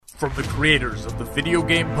From the creators of the video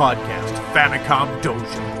game podcast Famicom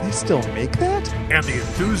Dojo. They still make that? And the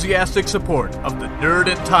enthusiastic support of the Nerd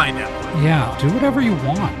and Tie Network. Yeah, do whatever you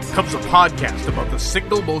want. Comes a podcast about the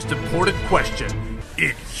single most important question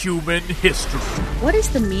in human history. What is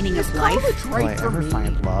the meaning of life? Will I ever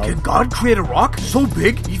find love? Can God create a rock so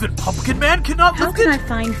big even Pumpkin Man cannot How lift can it? I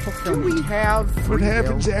find fulfillment? We have what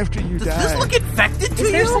happens after you Does die. this look infected to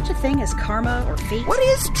Is there you? such a thing as karma or fate? What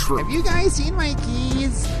is true? Have you guys seen my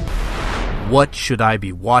keys? What should I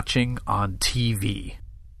be watching on TV?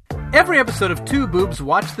 Every episode of Two Boobs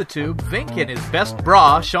Watch the Tube, Vink and his best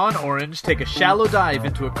bra, Sean Orange, take a shallow dive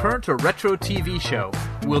into a current or retro TV show.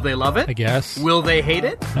 Will they love it? I guess. Will they hate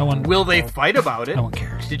it? No one- Will they fight about it? No one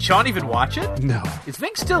cares. Did Sean even watch it? No, Is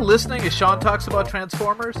Vink still listening as Sean talks about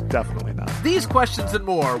Transformers? definitely not. These questions and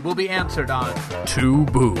more will be answered on Two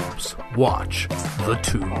Boobs Watch the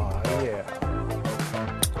Tube. Oh, yeah.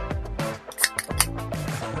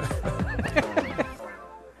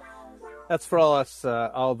 That's for all us,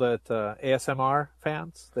 all the ASMR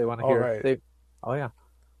fans. They want to All hear. right. Oh yeah,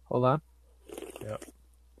 hold on. Yep.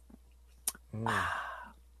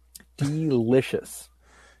 Delicious.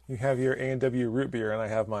 You have your A&W root beer, and I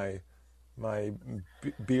have my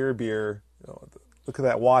beer. Oh, look at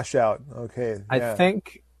that washout. Okay. I yeah.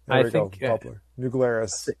 think. There we go. Bubbler. New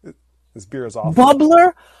Glarus. This beer is awful.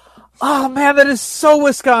 Bubbler. Oh man, that is so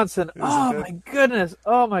Wisconsin. Oh it? my goodness.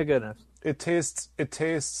 Oh my goodness. It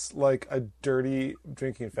tastes like a dirty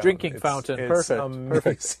drinking fountain. Drinking fountain. It's Perfect. amazing.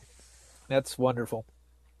 Perfect. That's wonderful.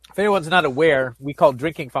 If anyone's not aware, we call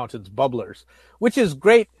drinking fountains bubblers, which is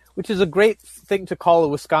great. Which is a great thing to call a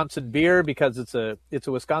Wisconsin beer because it's a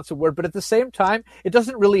Wisconsin word, but at the same time, it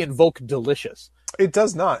doesn't really invoke delicious. It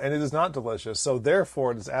does not, and it is not delicious. So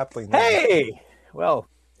therefore, it is aptly named. Hey, well,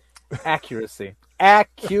 accuracy.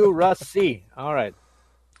 Accuracy. All right.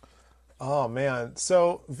 Oh man.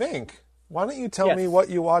 So Vink, why don't you tell Yes. me what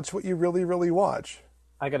you watch? What you really, really watch?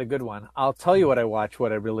 I got a good one. I'll tell you what I watch,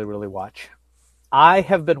 what I really, really watch. I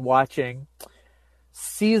have been watching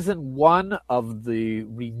season 1 of the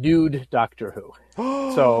renewed Doctor Who.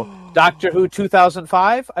 So, Doctor Who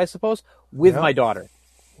 2005, I suppose, with Yep. my daughter.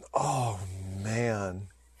 Oh man,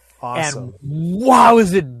 awesome. And wow,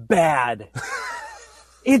 is it bad?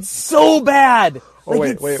 It's so bad. Oh,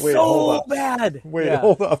 wait, it's wait, so hold up. bad. Wait, Yeah.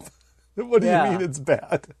 hold up. What do Yeah. you mean it's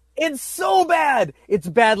bad? It's so bad. It's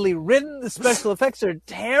badly written. The special effects are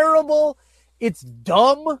terrible. It's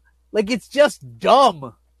dumb. Like, it's just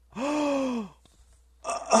dumb.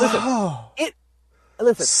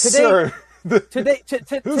 Listen, Sir, today, this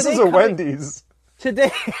today is a coming- Wendy's.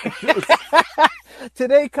 Today,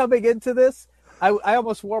 today coming into this, I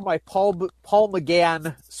almost wore my Paul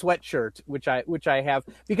McGann sweatshirt, which I have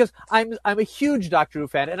because I'm a huge Doctor Who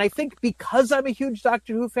fan, and I think because I'm a huge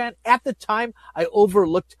Doctor Who fan, at the time I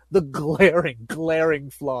overlooked the glaring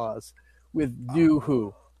flaws with New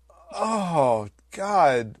Who. Oh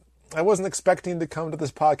God, I wasn't expecting to come to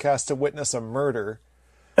this podcast to witness a murder.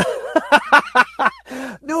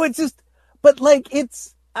 No, it's just, but like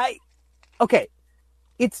okay,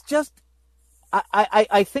 it's just.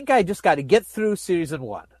 I think I just got to get through season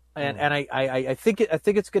 1, and I think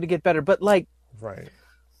it's going to get better. But like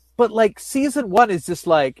season 1 is just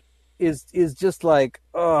like is just like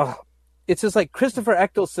it's just like Christopher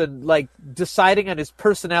Eccleston like deciding on his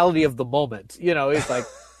personality of the moment. You know, he's like,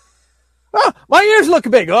 my ears look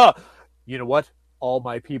big. Oh, you know what? All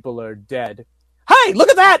my people are dead. Hey, look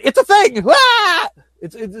at that! It's a thing. Ah!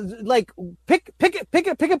 It's like pick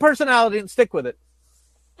a personality and stick with it.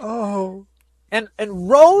 Oh. And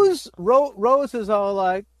Rose is all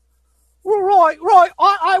like, right,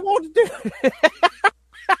 I want to do it.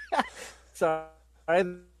 Sorry,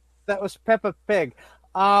 that was Peppa Pig.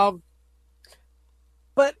 But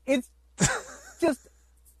it's just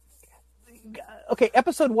okay.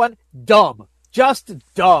 Episode 1, dumb, just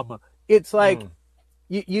dumb. It's like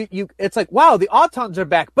you. It's like, wow, the Autons are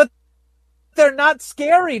back, but they're not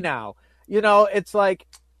scary now. You know, it's like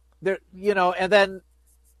they're, you know, and then.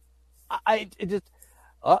 It just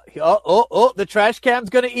the trash can's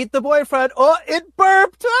gonna eat the boyfriend. Oh, it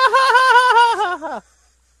burped.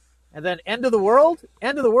 And then end of the world,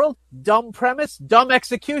 dumb premise, dumb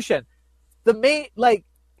execution. The main, like,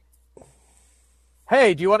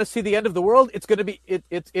 hey, do you want to see the end of the world? It's gonna be it.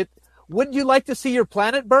 Wouldn't you like to see your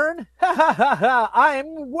planet burn? I'm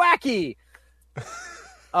wacky.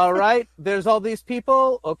 All right, there's all these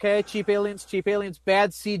people. Okay, cheap aliens,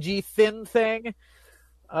 bad CG thin thing.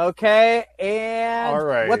 Okay, and all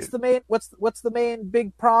right. What's the main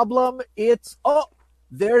big problem? It's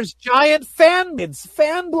there's giant fan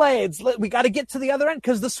blades. We got to get to the other end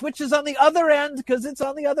because the switch is on the other end because it's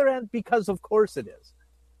on the other end because of course it is.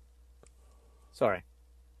 Sorry.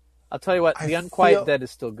 I'll tell you what, The Unquiet Dead is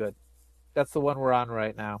still good. That's the one we're on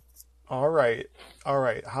right now. All right.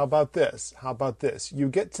 How about this? You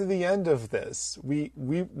get to the end of this. We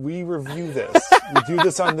review this. We do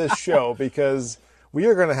this on this show because we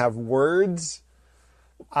are going to have words.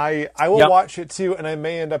 I will watch it too, and I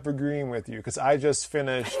may end up agreeing with you because I just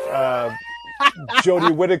finished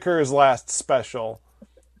Jodie Whittaker's last special.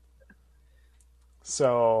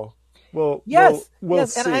 So we'll see.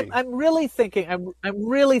 And I'm really thinking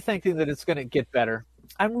that it's going to get better.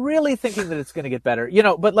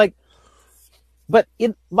 But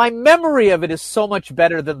my memory of it is so much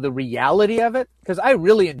better than the reality of it because I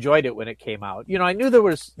really enjoyed it when it came out. I knew there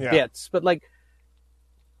was bits, but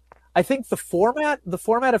I think the format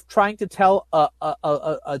of trying to tell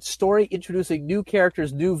a story introducing new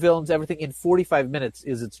characters, new villains, everything in 45 minutes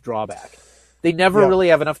is its drawback. They never really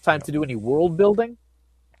have enough time to do any world building.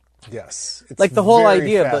 Yes, it's like the whole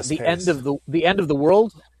idea of the end of the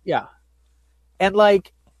world. Yeah, and I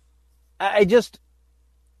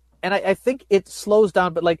think it slows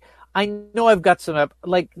down, but I know I've got some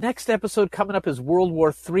next episode coming up is World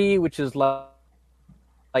War III, which is like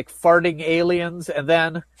farting aliens, and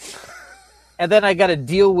then I got to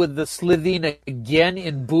deal with the Slitheen again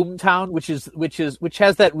in Boomtown, which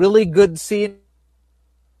has that really good scene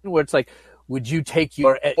where it's like, would you take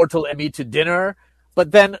your mortal enemy to dinner?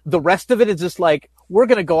 But then the rest of it is just like, we're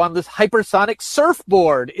going to go on this hypersonic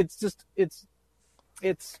surfboard.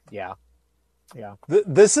 Yeah.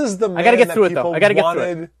 This is the man I got to get through it though. I got to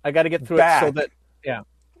get through it so that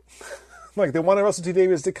they wanted Russell T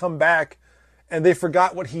Davies to come back, and they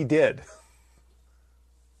forgot what he did.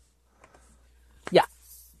 Yeah,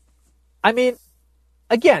 I mean,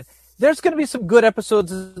 again, there's going to be some good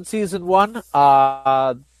episodes in season 1.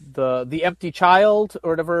 The Empty Child or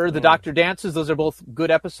whatever, The Doctor Dances. Those are both good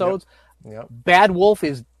episodes. Yep. Bad Wolf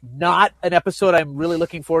is not an episode I'm really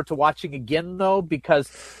looking forward to watching again, though, because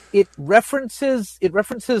it references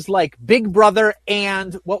like Big Brother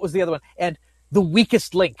and what was the other one? And The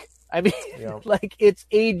Weakest Link. I mean, it's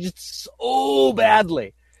aged so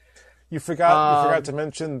badly. You forgot to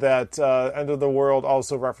mention that End of the World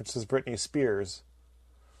also references Britney Spears.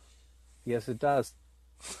 Yes, it does.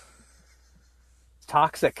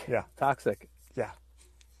 Toxic. Yeah. Toxic. Yeah.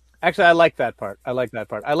 Actually, I like that part.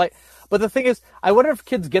 But the thing is, I wonder if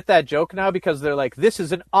kids get that joke now because they're like, this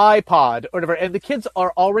is an iPod or whatever. And the kids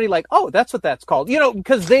are already like, oh, that's what that's called.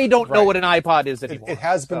 Because they don't know what an iPod is anymore. It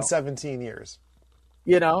has been 17 years.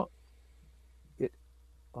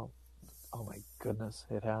 Oh my goodness,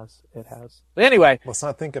 it has. But anyway. Let's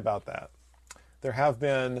not think about that. There have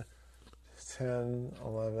been 10,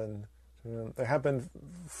 11, there have been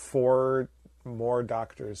 4 more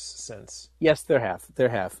doctors since. Yes, there have.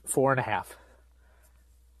 4.5.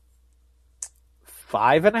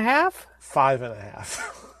 5.5?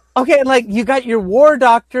 5.5. Okay, you got your war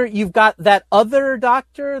doctor, you've got that other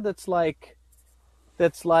doctor that's like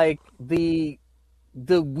the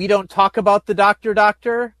we don't talk about the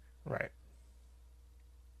doctor. Right.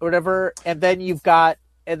 Or whatever, and then you've got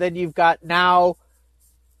now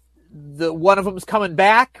the one of them's coming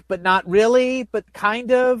back, but not really, but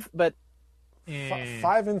kind of, but 5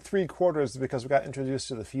 3/4 because we got introduced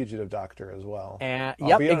to the fugitive doctor as well. Yep,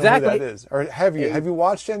 exactly. Know who that is. Or have you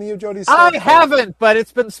watched any of Jodie's stuff? I haven't, but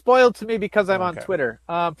it's been spoiled to me because I'm on Twitter.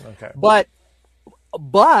 Okay. But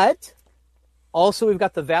also we've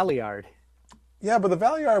got the Valeyard. Yeah, but the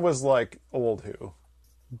Valeyard was like old Who.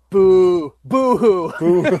 Boo hoo.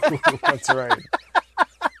 That's right.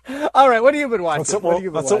 All right, what have you been watching? That's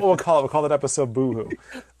what we'll call it. We'll call that episode Boo Hoo.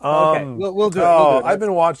 Okay, we'll do it. I've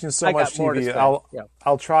been watching so much TV.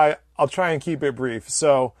 I'll try and keep it brief.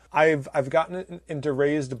 So I've gotten into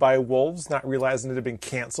Raised by Wolves, not realizing it had been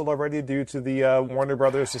canceled already due to the Warner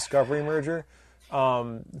Brothers Discovery merger.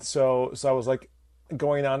 So I was like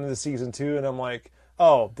going on into season 2, and I'm like,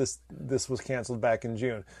 oh, this was canceled back in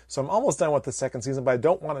June. So I'm almost done with the second season, but I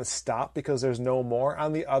don't want to stop because there's no more.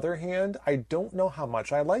 On the other hand, I don't know how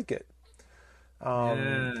much I like it.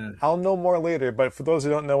 I'll know more later, but for those who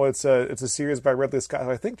don't know, it's a series by Ridley Scott, who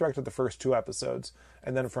I think directed the first 2 episodes,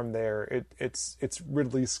 and then from there it's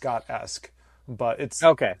Ridley Scott-esque, but it's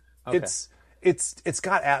got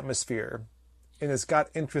atmosphere and it's got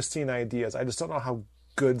interesting ideas. I just don't know how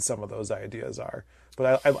good some of those ideas are,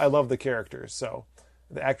 but I love the characters. So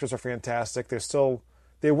the actors are fantastic. They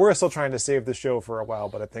were still trying to save the show for a while,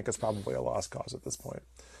 but I think it's probably a lost cause at this point.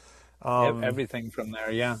 Everything from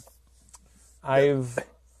there, yeah. I've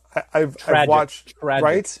watched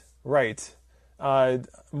Tragic. right.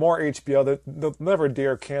 More HBO. They'll never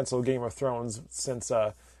dare cancel Game of Thrones since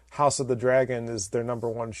House of the Dragon is their number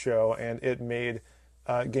 1 show, and it made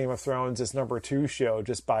Game of Thrones is number 2 show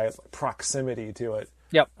just by proximity to it.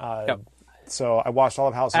 Yep. So I watched all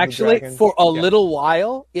of House of the Actually, Dragon. for a little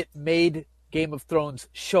while, it made Game of Thrones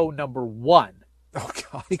show number 1. Oh,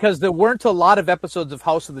 God. Because there weren't a lot of episodes of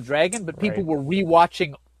House of the Dragon, but people were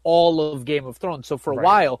rewatching all of Game of Thrones. So for a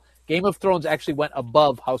while, Game of Thrones actually went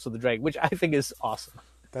above House of the Dragon, which I think is awesome.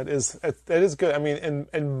 That is good. I mean,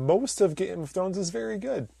 and most of Game of Thrones is very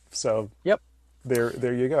good. So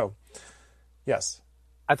there you go. Yes.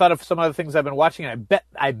 I thought of some other things I've been watching, and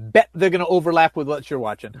I bet they're going to overlap with what you're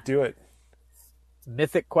watching. Do it.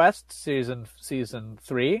 Mythic Quest season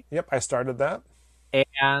 3. Yep, I started that.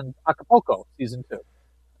 And Acapulco season 2.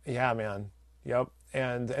 Yeah, man. Yep.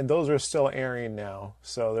 And those are still airing now,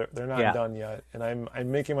 so they're not done yet. And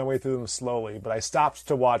I'm making my way through them slowly. But I stopped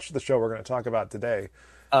to watch the show we're going to talk about today.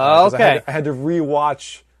 Okay. I had to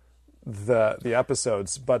rewatch the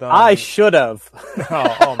episodes, but I should have.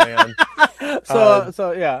 oh man.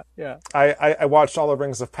 So yeah. I watched all the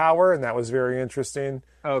Rings of Power, and that was very interesting.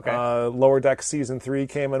 Okay. Lower Deck season 3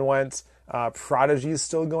 came and went. Prodigy is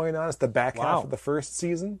still going on. It's the back half of the first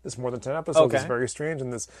season. It's more than 10 episodes. It's very strange,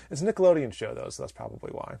 and it's a Nickelodeon show though, so that's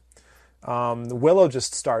probably why. Willow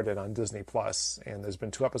just started on Disney Plus, and there's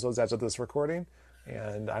been 2 episodes as of this recording,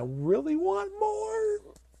 and I really want more.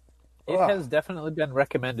 It has definitely been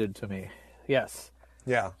recommended to me. Yes.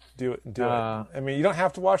 Yeah, do it. I mean, you don't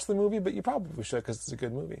have to watch the movie, but you probably should because it's a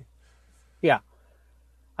good movie. Yeah.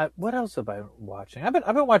 What else have I been watching? I've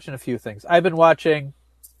been watching a few things. I've been watching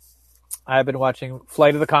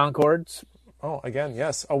Flight of the Conchords. Oh, again,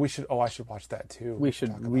 yes. I should watch that too. We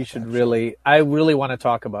should really. I really want to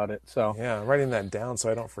talk about it. So yeah, I'm writing that down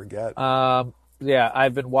so I don't forget. Yeah,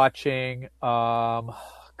 I've been watching.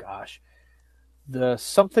 The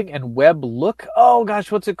Something and Web Look. Oh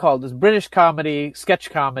gosh, what's it called? This British comedy, sketch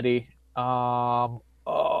comedy. I've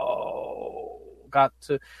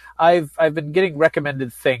been getting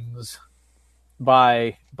recommended things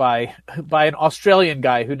by an Australian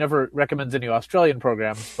guy who never recommends any Australian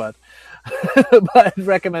programs, but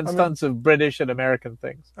recommends tons of British and American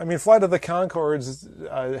things. I mean, Flight of the Conchords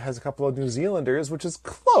has a couple of New Zealanders, which is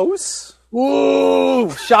close. Ooh,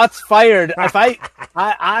 shots fired! If I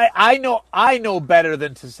know better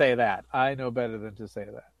than to say that. I know better than to say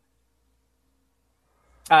that.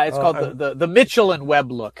 It's called the Mitchell and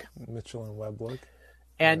Webb Look. Mitchell and Webb Look.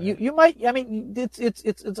 And you might, I mean,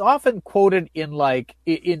 it's often quoted in like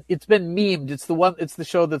it's been memed. It's the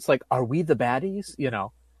show that's like, are we the baddies? You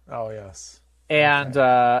know. Oh yes. And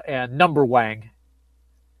Number Wang.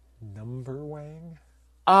 Number Wang.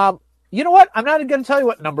 You know what? I'm not going to tell you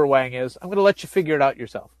what Number Wang is. I'm going to let you figure it out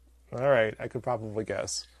yourself. All right, I could probably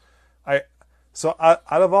guess. So out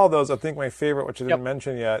of all those, I think my favorite, which I didn't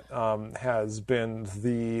mention yet, has been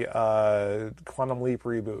the Quantum Leap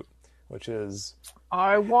reboot, which is.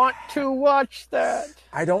 I want to watch that.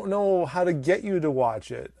 I don't know how to get you to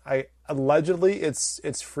watch it. Allegedly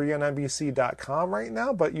it's free on NBC.com right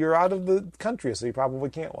now, but you're out of the country, so you probably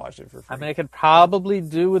can't watch it for free. I mean, I could probably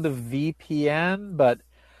do with a VPN, but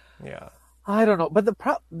yeah, I don't know. But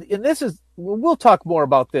we'll talk more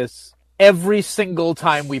about this every single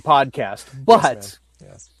time we podcast. But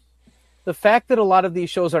yes. The fact that a lot of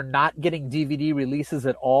these shows are not getting DVD releases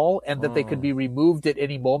at all, and that they could be removed at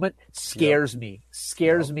any moment, scares me.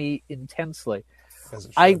 Scares me intensely.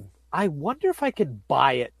 I wonder if I could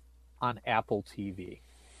buy it on Apple TV.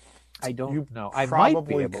 I don't know. I might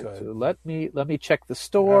be able to. Let me check the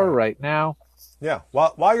store right now. Yeah.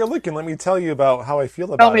 While you're looking, let me tell you about how I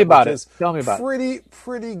feel about it. Tell me about it.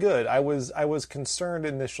 Pretty good. I was concerned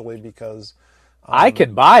initially because I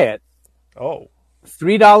can buy it. Oh.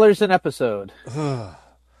 $3 an episode. Or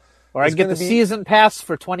I get the season pass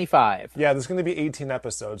for $25. Yeah, there's going to be 18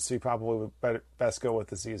 episodes, so you probably would best go with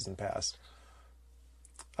the season pass.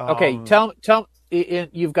 Okay, tell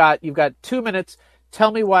you've got 2 minutes.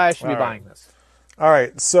 Tell me why I should be buying this. All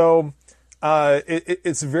right, so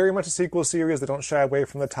it's very much a sequel series. They don't shy away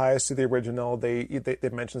from the ties to the original. They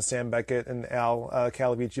mention Sam Beckett and Al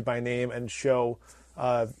Calavici by name and show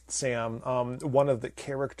Sam. One of the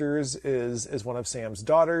characters is one of Sam's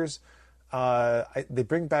daughters. They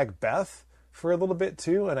bring back Beth for a little bit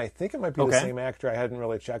too, and I think it might be the same actor. I hadn't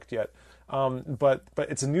really checked yet. But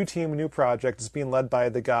it's a new team, a new project. It's being led by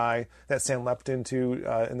the guy that Sam leapt into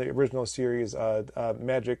in the original series,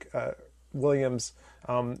 Magic Williams,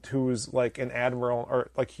 who's like an admiral, or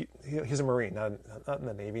like he's a Marine, not in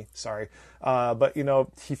the Navy. Sorry, but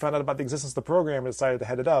he found out about the existence of the program and decided to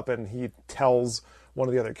head it up, and he tells one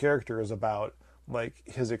of the other characters about like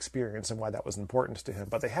his experience and why that was important to him.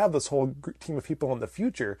 But they have this whole team of people in the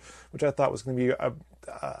future, which I thought was going to be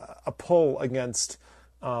a pull against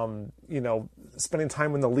spending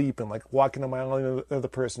time in the Leap and like walking a mile in the other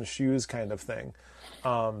person's shoes kind of thing.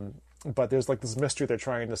 But there's like this mystery they're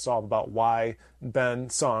trying to solve about why Ben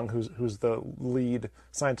Song, who's the lead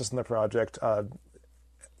scientist in the project,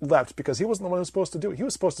 left, because he wasn't the one who was supposed to do it. He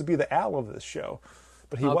was supposed to be the Al of this show,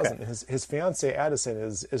 but he wasn't. His fiance Addison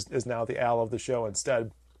is now the Al of the show instead.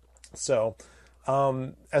 So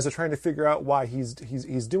as they're trying to figure out why he's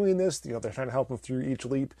doing this, they're trying to help him through each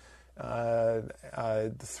leap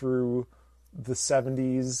through the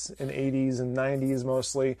 70s and 80s and 90s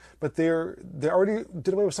mostly, but they already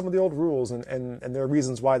did away with some of the old rules, and there are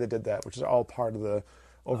reasons why they did that, which is all part of the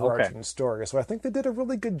overarching story. So I think they did a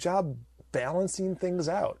really good job balancing things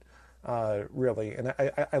out, really. And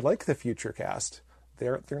I like the future cast.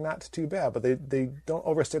 They're not too bad, but they don't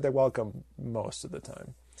overstay their welcome most of the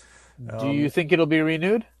time. Do you think it'll be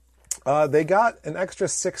renewed? They got an extra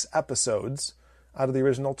 6 episodes out of the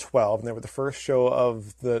original 12, and they were the first show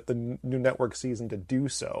of the new network season to do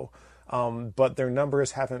so. But their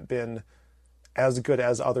numbers haven't been as good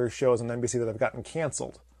as other shows on NBC that have gotten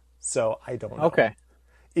canceled. So I don't know. Okay.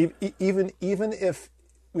 Even if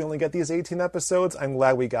we only get these 18 episodes, I'm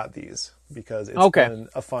glad we got these, because it's been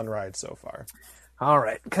a fun ride so far. All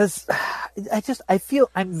right, because I feel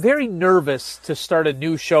I'm very nervous to start a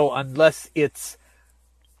new show unless it's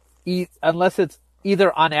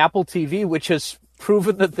either on Apple TV, which has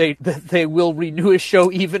proven that they will renew a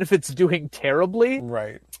show even if it's doing terribly,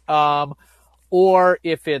 right? Or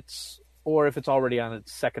if it's already on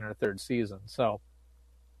its 2nd or 3rd season. So,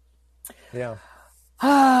 yeah.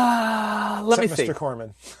 Let me see. Mr.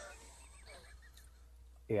 Corman.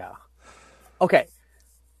 Yeah. Okay.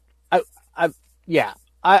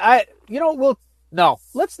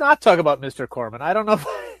 Let's not talk about Mr. Corman. I don't know if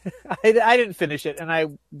I didn't finish it, and I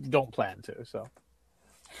don't plan to. So,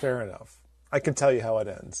 fair enough. I can tell you how it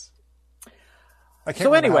ends. I can't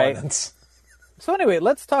remember how it ends. So anyway,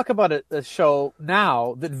 let's talk about a show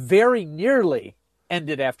now that very nearly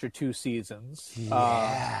ended after 2 seasons.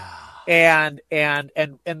 Yeah. And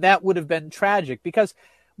that would have been tragic, because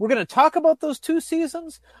we're going to talk about those 2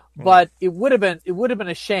 seasons, but it would have been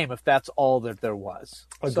a shame if that's all that there was.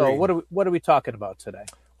 Agreed. So what are we talking about today?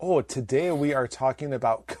 Oh, today we are talking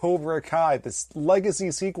about Cobra Kai, this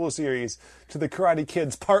legacy sequel series to the Karate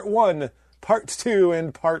Kids Part 1, Part 2,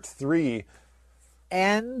 and Part 3.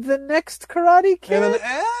 And the next Karate Kid? And then,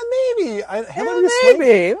 maybe.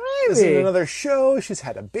 Maybe. Is in another show. She's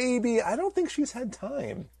had a baby. I don't think she's had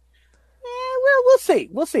time. Well, we'll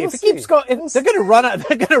see. If it keeps going, they're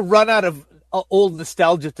going to run out of old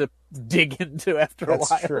nostalgia to dig into after a while.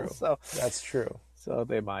 That's true. So that's true. So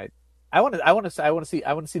they might. I want to see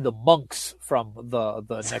the monks from the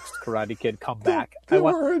next Karate Kid come back.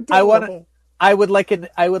 I would like an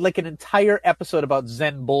entire episode about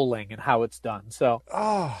Zen bowling and how it's done. So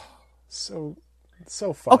so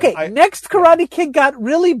fun. Okay, next Karate Kid got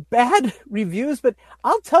really bad reviews, but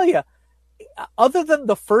I'll tell you, other than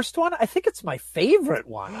the first one, I think it's my favorite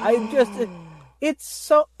one. It's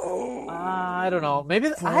so I don't know.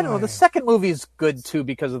 Maybe I don't know. The second movie is good too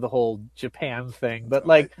because of the whole Japan thing, but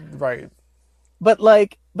right. But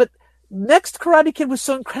Next Karate Kid was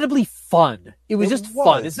so incredibly fun. It was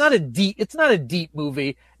fun. It's not a deep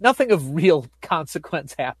movie. Nothing of real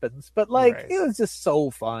consequence happens, but it was just so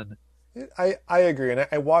fun. I agree, and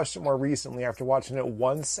I watched it more recently after watching it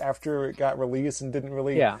once after it got released and didn't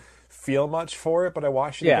really feel much for it, but I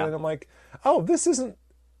watched it again and I'm like, oh, this isn't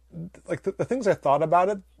like the things I thought about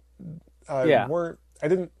it weren't, I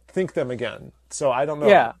didn't think them again. So I don't know.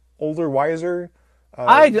 Yeah. Older, wiser,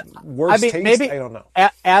 worse taste, maybe, I don't know.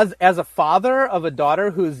 As a father of a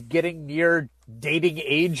daughter who's getting near dating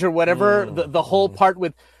age or whatever, the whole part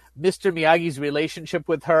with Mr. Miyagi's relationship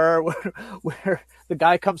with her, where the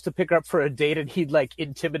guy comes to pick her up for a date and he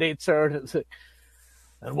intimidates her.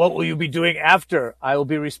 And what will you be doing after? I will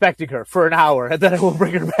be respecting her for an hour, and then I will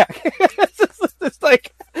bring her back.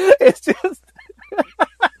 It's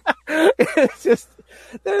just,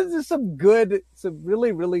 there's just some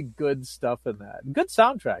really, really good stuff in that. Good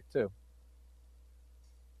soundtrack too.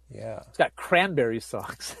 Yeah, it's got Cranberry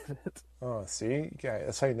songs in it. Oh, see, yeah,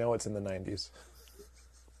 that's how you know it's in the 90s.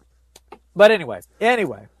 But anyway,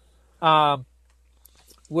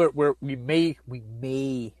 we may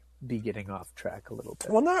be getting off track a little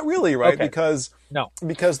bit. Well, not really, right? Okay. Because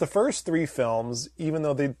the first 3 films, even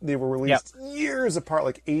though they were released years apart,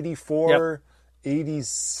 like 84,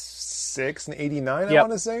 86, and 89, I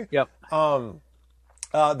want to say. Yep.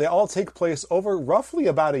 They all take place over roughly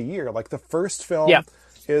about a year. Like the first film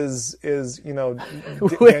is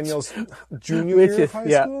Daniel's junior year of high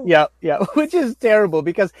school. Yeah, which is terrible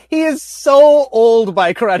because he is so old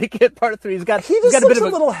by Karate Kid Part 3. He's got a bit of a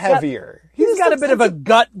little heavier. He's got a bit of a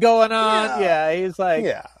gut going on. Yeah, he's like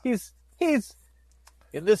he's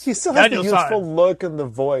in this. He still has the youthful look and the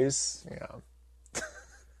voice. Yeah.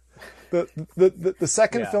 The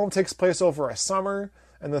second film takes place over a summer.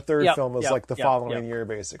 And the third film is like the following year,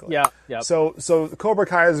 basically. Yeah. So Cobra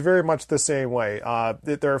Kai is very much the same way.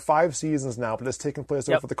 There are 5 seasons now, but it's taken place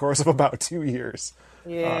over the course of about 2 years.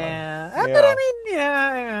 Yeah. But I mean,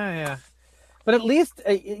 yeah. But at least,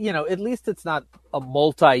 at least it's not a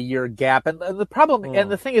multi-year gap. And the problem,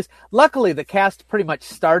 and the thing is, luckily the cast pretty much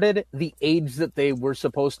started the age that they were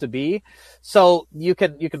supposed to be. So you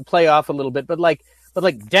can play off a little bit. But like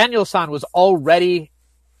Daniel-san was already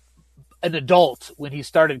an adult when he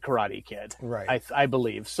started Karate Kid, right? I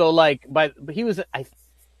believe. So like, he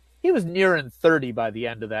was nearing 30 by the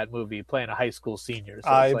end of that movie, playing a high school senior. So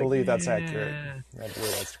I believe that's accurate. I believe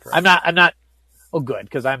that's correct. I'm not. Oh, good,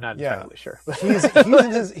 because I'm not entirely sure. he's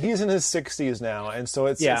in his 60s now, and so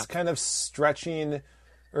it's kind of stretching,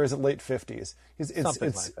 or is it late 50s?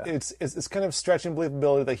 It's kind of stretching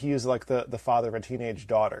believability that he's like the father of a teenage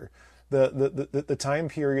daughter. The time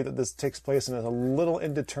period that this takes place in is a little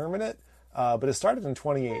indeterminate. But it started in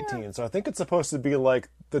 2018, so I think it's supposed to be like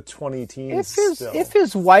the 20-teens. If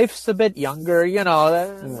his wife's a bit younger,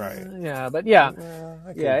 right? Yeah, but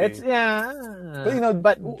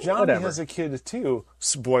But Johnny has a kid too.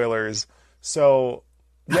 Spoilers. So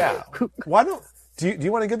why don't do you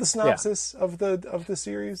want to give the synopsis of the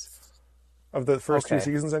series, of the first 2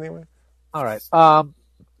 seasons anyway? All right.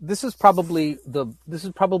 This is probably the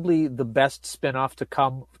best spinoff to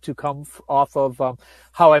come off of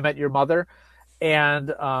How I Met Your Mother,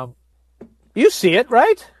 and you see it,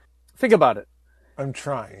 right? Think about it. I'm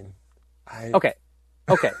trying. Okay.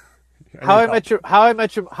 How I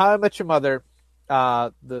Met Your Mother.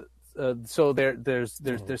 So they're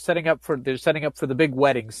setting up for the big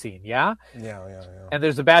wedding scene, yeah. And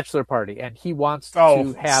there's a bachelor party, and he wants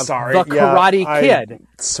to have the Karate Kid.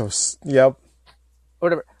 Yep.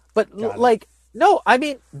 Whatever. But no, I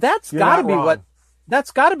mean, that's got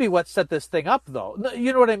to be what set this thing up, though.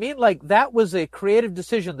 You know what I mean? Like, that was a creative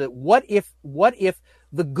decision. That what if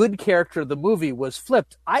the good character of the movie was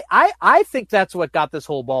flipped? I think that's what got this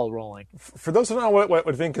whole ball rolling. For those who don't know what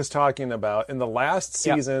Vink is talking about, in the last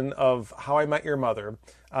season of How I Met Your Mother,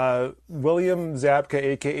 William Zabka,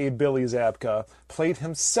 a.k.a. Billy Zabka, played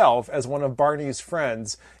himself as one of Barney's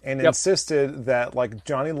friends and insisted that, like,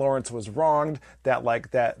 Johnny Lawrence was wronged, that,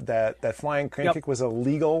 like, that flying crane kick was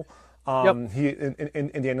illegal. And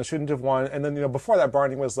Daniel shouldn't have won. And then, before that,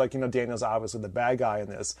 Barney was like, Daniel's obviously the bad guy in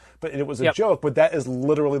this. But it was a joke, but that is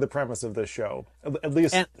literally the premise of this show. At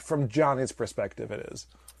least from Johnny's perspective, it is.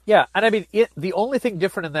 Yeah, and I mean, the only thing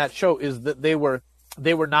different in that show is that they were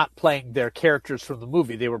not playing their characters from the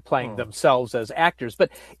movie. They were playing themselves as actors. But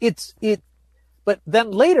but then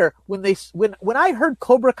later, when I heard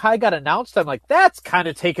Cobra Kai got announced, I'm like, that's kind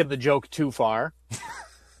of taking the joke too far.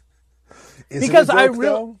 Because I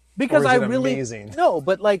really amazing? No,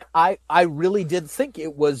 but like I really did think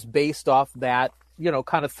it was based off that,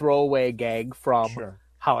 kind of throwaway gag from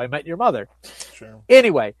How I Met Your Mother. Sure.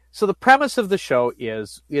 Anyway, so the premise of the show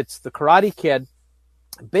is it's the Karate Kid.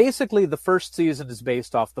 Basically, the first season is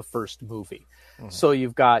based off the first movie. So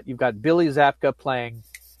you've got Billy Zabka playing.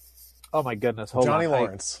 Oh my goodness! Johnny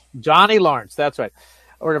Lawrence. That's right.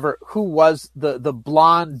 Or whatever, who was the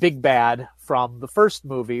blonde big bad from the first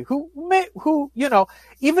movie, who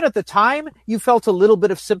even at the time you felt a little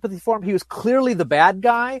bit of sympathy for him. He was clearly the bad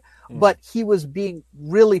guy, but he was being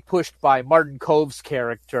really pushed by Martin Kove's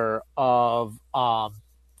character of John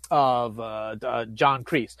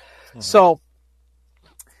Kreese.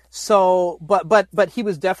 But he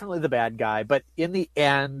was definitely the bad guy. But in the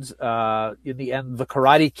end, the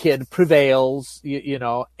Karate Kid prevails,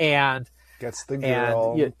 and gets the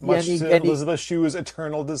girl, much to Elizabeth Shue's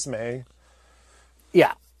eternal dismay.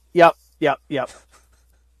 Yeah. Yep.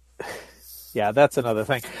 Yeah, that's another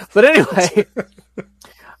thing. But anyway,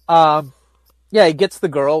 he gets the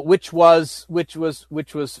girl, which was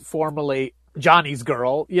formerly Johnny's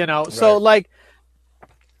girl, Right. So like,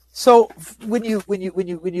 when you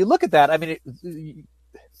look at that, I mean,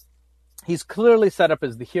 he's clearly set up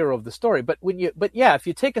as the hero of the story. But if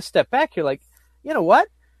you take a step back, you're like, you know what?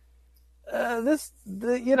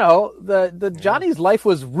 Johnny's life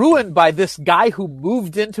was ruined by this guy who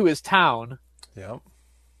moved into his town. Yep.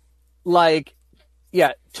 Like,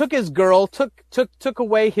 took his girl, took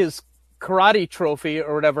away his karate trophy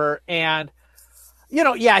or whatever, and he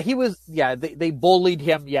was they bullied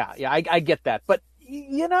him. I get that, but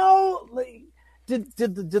you know, like, did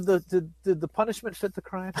the punishment fit the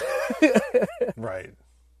crime? Right.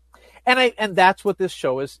 And that's what this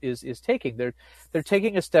show is taking. They're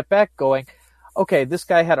taking a step back, going, okay, this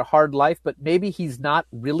guy had a hard life, but maybe he's not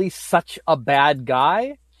really such a bad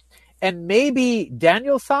guy. And maybe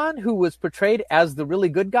Daniel-san, who was portrayed as the really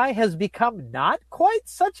good guy, has become not quite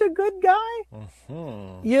such a good guy.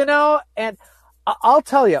 Mm-hmm. You know, and I'll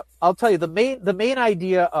tell you, the main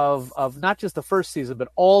idea of not just the first season, but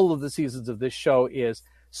all of the seasons of this show is,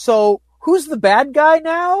 so who's the bad guy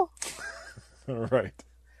now? Right.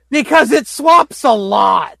 Because it swaps a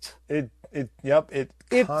lot. It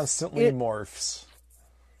constantly morphs.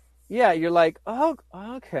 Yeah, you're like, oh,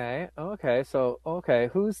 okay, so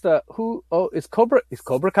is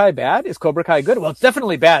Cobra Kai bad? Is Cobra Kai good? Well, it's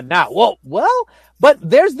definitely bad now. Well, but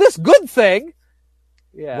there's this good thing.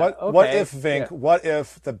 Yeah. What if, Vink? Yeah. What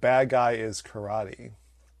if the bad guy is karate?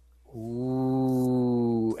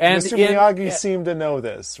 Ooh. And Mr. Miyagi seemed to know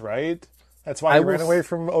this, right? That's why he ran away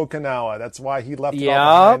from Okinawa. That's why he left it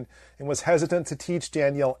all behind and was hesitant to teach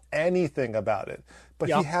Daniel anything about it. But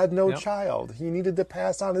he had no child. He needed to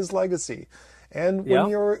pass on his legacy. And when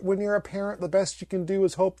you're a parent, the best you can do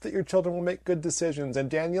is hope that your children will make good decisions. And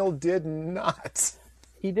Daniel did not.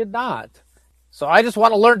 He did not. So I just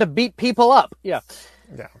want to learn to beat people up. Yeah.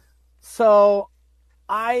 Yeah. So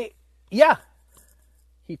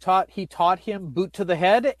he taught him boot to the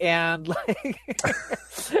head, and like,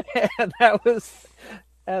 and that was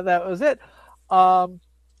it. But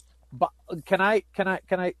can I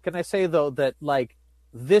say though that like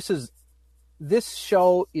this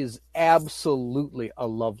show is absolutely a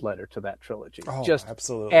love letter to that trilogy. Oh, just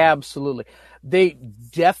absolutely. They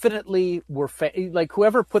definitely were like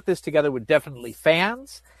whoever put this together were definitely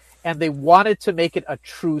fans. And they wanted to make it a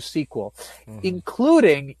true sequel,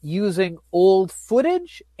 including using old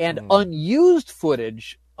footage and unused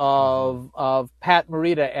footage of Pat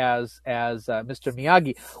Morita as Mr.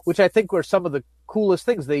 Miyagi, which I think were some of the coolest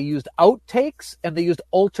things. They used outtakes and they used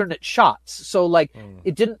alternate shots. So like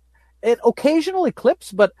it occasionally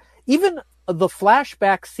clips, but even the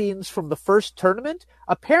flashback scenes from the first tournament,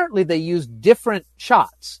 apparently they used different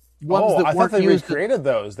shots. I thought they recreated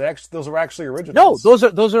those. Those were actually originals. No,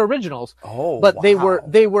 those are originals. Oh, but wow.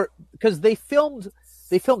 they were because they filmed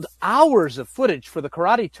hours of footage for the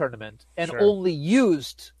karate tournament and only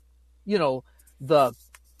used, the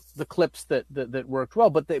clips that worked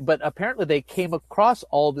well. But apparently they came across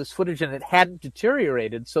all this footage and it hadn't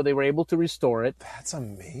deteriorated, so they were able to restore it. That's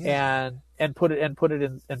amazing. And put it in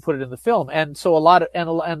the film. And so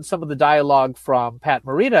and some of the dialogue from Pat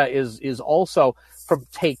Morita is also from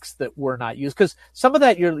takes that were not used, because some of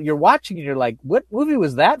that you're watching and you're like, what movie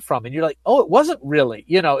was that from? And you're like, oh, it wasn't really,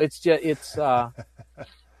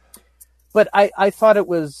 but I thought it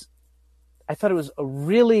was a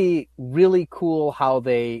really, really cool how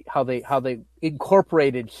they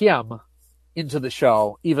incorporated him into the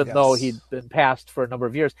show, even though he'd been passed for a number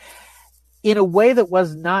of years, in a way that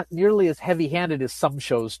was not nearly as heavy-handed as some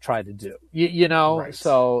shows try to do. Right.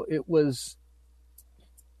 So it was.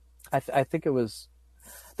 I think it was.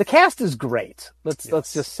 The cast is great.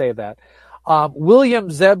 Let's just say that. William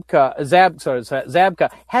Zabka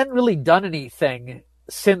hadn't really done anything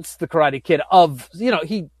since The Karate Kid.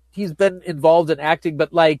 He's been involved in acting, but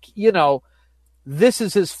this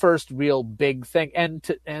is his first real big thing, and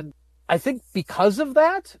I think because of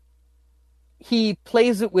that, he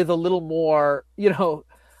plays it with a little more.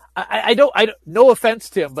 I don't. No offense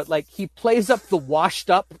to him, but he plays up the washed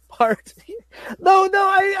up part. No,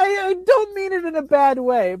 I don't mean it in a bad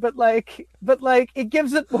way, but it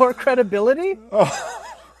gives it more credibility. Oh,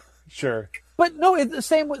 sure. But no,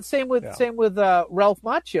 same with Ralph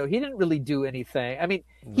Macchio. He didn't really do anything. I mean,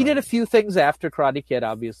 he did a few things after Karate Kid,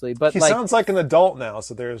 obviously, but he sounds like an adult now.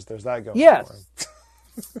 So there's that going. Yes. For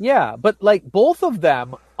him. Yeah, but both of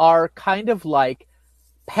them are kind of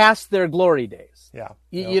past their glory days. Yeah.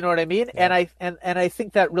 You know what I mean? Yeah. And I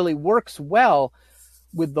think that really works well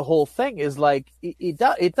with the whole thing. Is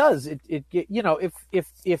it does. If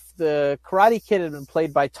the Karate Kid had been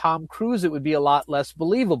played by Tom Cruise, it would be a lot less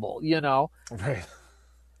believable. Right.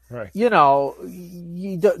 Right. Because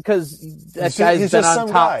that guy's been on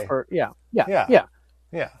top for yeah. Well,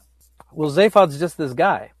 Zaphod's just this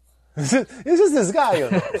guy. It's just this guy,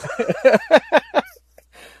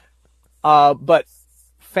 But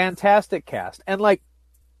fantastic cast, and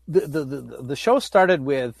the show started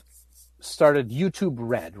YouTube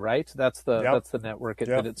Red, right? That's the network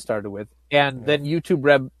that it started with, and then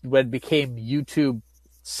YouTube Red became YouTube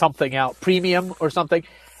something out premium or something.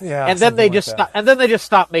 Yeah, and then they just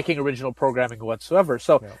stopped making original programming whatsoever.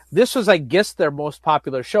 So this was, I guess, their most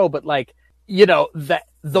popular show, but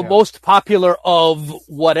the most popular of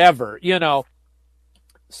whatever,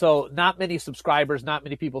 So not many subscribers, not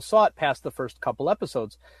many people saw it past the first couple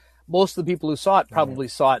episodes. Most of the people who saw it probably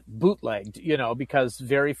saw it bootlegged, because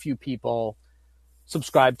very few people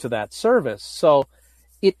subscribed to that service. So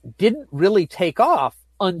it didn't really take off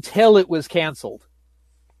until it was canceled.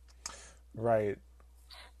 Right.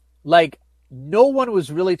 Like, no one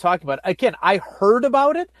was really talking about it. Again, I heard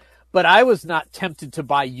about it, but I was not tempted to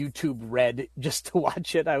buy YouTube Red just to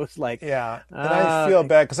watch it. I was like... Yeah, and I feel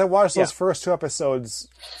bad because I watched those first 2 episodes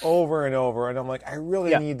over and over, and I'm like, I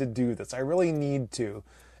really need to do this. I really need to.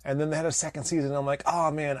 And then they had a second season, and I'm like, oh,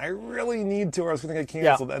 man, I really need to, or it's going to get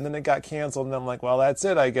canceled. Yeah. And then it got canceled, and I'm like, well, that's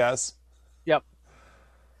it, I guess. Yep.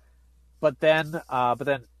 But then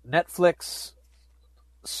Netflix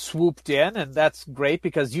swooped in, and that's great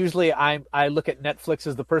because usually I look at Netflix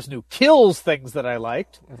as the person who kills things that I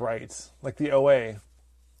liked. Right. Like the OA.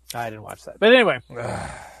 I didn't watch that. But anyway.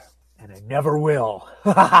 And I never will.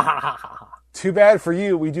 Too bad for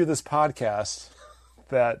you. We do this podcast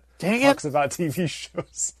that talks about TV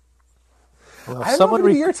shows. Well, I don't know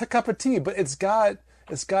if it's your cup of tea, but it's got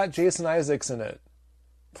Jason Isaacs in it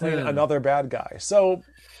playing another bad guy. So,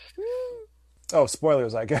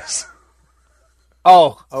 spoilers, I guess.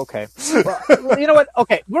 Oh, okay. Well, you know what?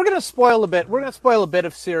 Okay, we're going to spoil a bit. We're going to spoil a bit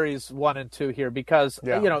of series 1 and 2 here because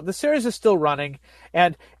the series is still running,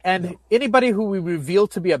 and anybody who we reveal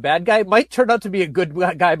to be a bad guy might turn out to be a good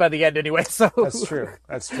guy by the end anyway. So that's true.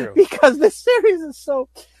 That's true. Because the series is so.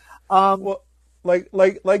 Well, like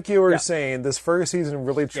you were saying, this first season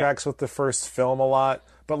really tracks with the first film a lot.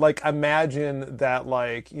 But imagine that,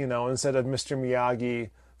 instead of Mr.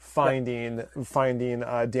 Miyagi finding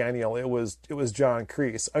Daniel, it was John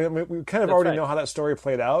Kreese. I mean, we kind of already know how that story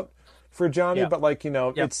played out for Johnny, but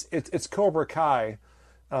it's Cobra Kai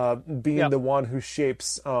being the one who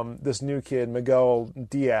shapes this new kid, Miguel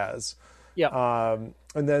Diaz. And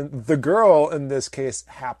then the girl in this case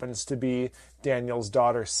happens to be Daniel's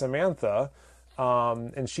daughter, Samantha,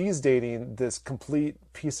 and she's dating this complete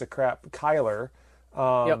piece of crap, Kyler.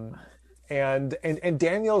 And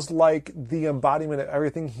Daniel's like the embodiment of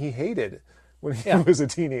everything he hated when he was a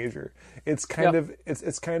teenager. It's kind of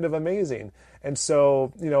it's kind of amazing. And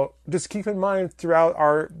so, just keep in mind throughout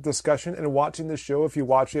our discussion and watching the show, if you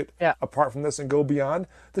watch it apart from this and go beyond,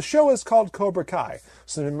 the show is called Cobra Kai.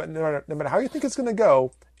 So no matter how you think it's going to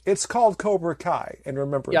go, it's called Cobra Kai, and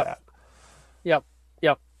remember that. Yep.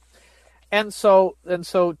 And so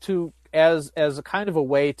to as a kind of a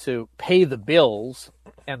way to pay the bills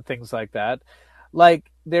and things like that,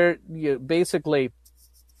 basically,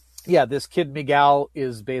 this kid Miguel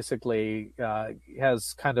is basically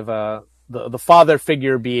has kind of the father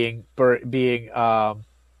figure being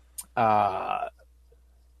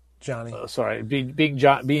Johnny. Being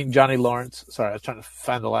Johnny Lawrence. Sorry, I was trying to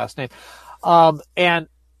find the last name. And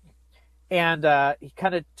he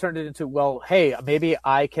kind of turned it into, well, hey, maybe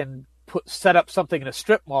I can set up something in a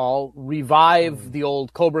strip mall, revive the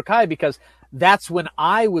old Cobra Kai, because that's when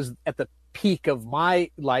I was at the peak of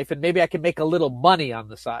my life, and maybe I can make a little money on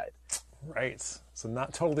the side. Right. So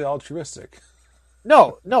not totally altruistic.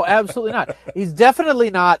 No, absolutely not. He's definitely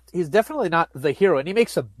not the hero, and he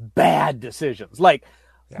makes some bad decisions,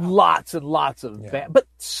 lots and lots of bad. But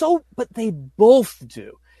they both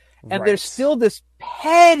do. And there's still this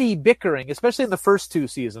petty bickering, especially in the first 2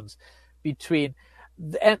 seasons, between,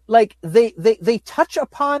 and they touch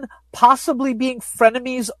upon possibly being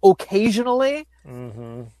frenemies occasionally.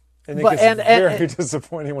 Mm-hmm. And it gets very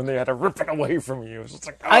disappointing when they had to rip it away from you. It's just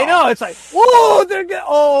like, I know, it's like, whoa, they're good.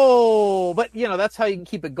 Oh, but that's how you can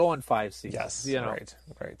keep it going 5 seasons. Yes,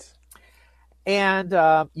 right. And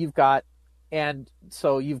you've got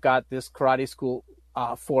this karate school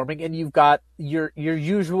forming, and you've got your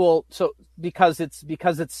usual. So because it's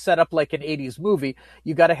set up like an 80s movie,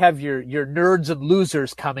 you got to have your nerds and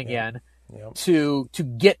losers coming in to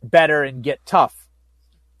get better and get tough,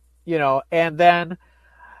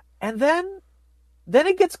 and then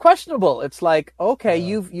it gets questionable. It's like, okay,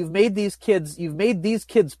 you've made these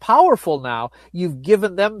kids powerful now. You've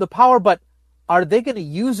given them the power, but are they going to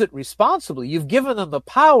use it responsibly? You've given them the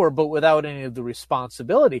power, but without any of the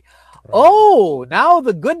responsibility. Right. Oh, now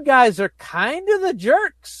the good guys are kind of the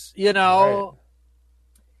jerks, Right.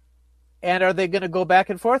 And are they going to go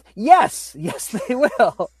back and forth? Yes, they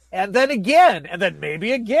will. And then again, and then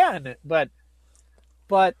maybe again. But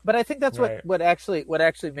I think that's what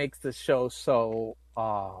actually makes this show so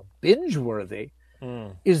binge worthy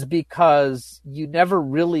is because you never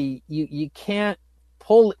really you can't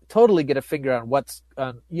totally get a finger on what's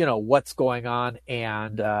going on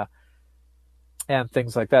and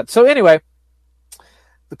things like that. So anyway,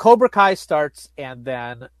 the Cobra Kai starts, and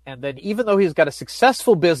then even though he's got a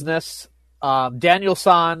successful business,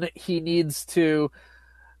 Daniel-san, he needs to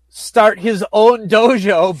start his own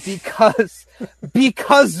dojo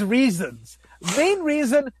because reasons. Main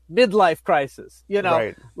reason, midlife crisis.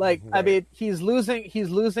 Right. Like, right. I mean, he's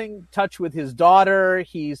losing touch with his daughter.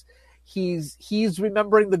 He's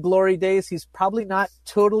remembering the glory days. He's probably not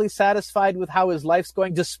totally satisfied with how his life's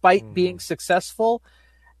going, despite being successul.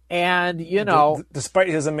 And, despite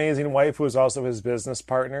his amazing wife, who is also his business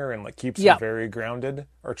partner and like keeps him very grounded,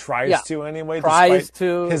 or tries to anyway, despite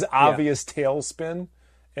his obvious tailspin,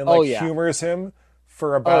 and humors him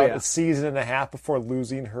for about a season and a half before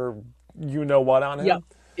losing her what on him.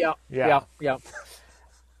 Yeah.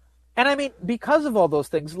 And I mean, because of all those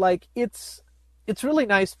things, like it's really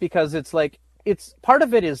nice, because it's like, it's part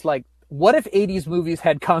of it is like, what if 80s movies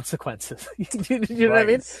had consequences? You know what I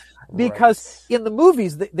mean? Because in the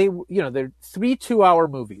movies, they're 3 2-hour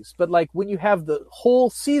movies, but like when you have the whole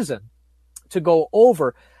season to go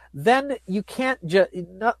over, then you can't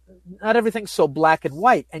not everything's so black and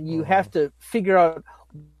white, and you have to figure out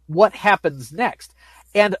what happens next.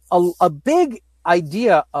 And a big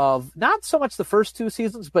idea of not so much the first 2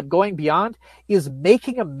 seasons, but going beyond, is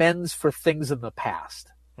making amends for things in the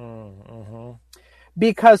past. Mm-hmm.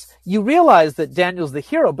 Because you realize that Daniel's the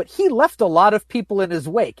hero, but he left a lot of people in his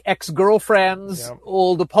wake. Ex-girlfriends,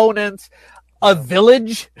 old opponents, a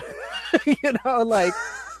village, Oh,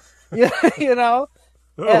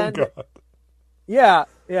 and, God. Yeah.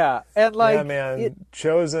 And like... Yeah, man,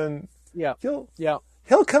 Chosen... Yeah. He'll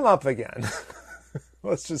come up again.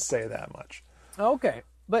 Let's just say that much. Okay.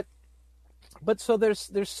 But so there's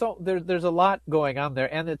a lot going on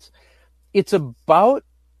there, and it's about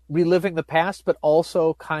reliving the past, but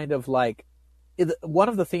also kind of like, one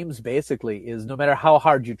of the themes basically is, no matter how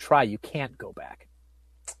hard you try, you can't go back.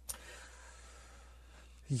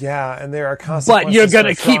 Yeah, and there are consequences. But you're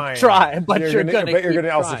going to keep trying. But you're going to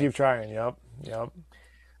also keep trying. Yep.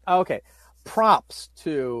 Okay. Props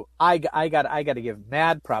to I got to give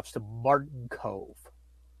mad props to Martin Kove.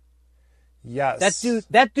 Yes.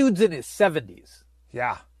 That dude's in his 70s.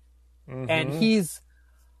 Yeah. Mm-hmm. And he's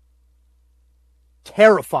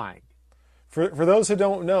terrifying. For those who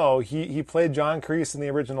don't know, he played John Kreese in the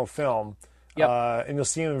original film. Yep. And you'll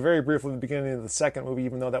see him very briefly at the beginning of the second movie,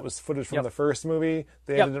 even though that was footage from the first movie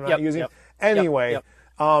they ended up not using. Anyway,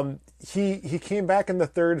 he came back in the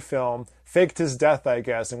third film, faked his death, I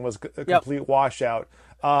guess, and was a complete washout.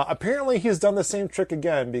 Apparently he's done the same trick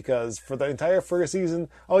again, because for the entire first season,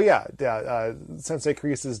 Sensei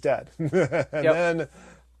Kreese is dead. And then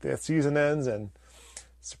the season ends, and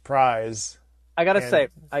surprise. I gotta say,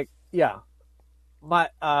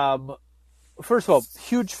 first of all,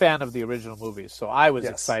 huge fan of the original movies, so I was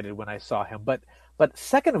excited when I saw him. But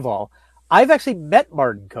second of all, I've actually met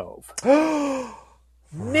Martin Kove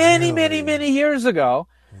many years ago.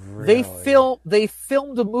 Really? They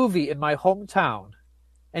filmed a movie in my hometown,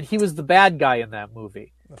 and he was the bad guy in that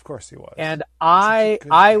movie. Of course he was. And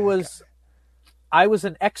I was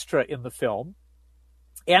an extra in the film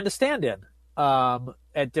and a stand-in.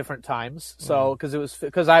 At different times. So,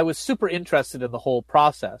 because I was super interested in the whole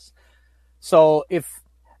process. So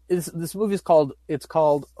this movie is called, it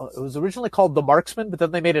was originally called The Marksman, but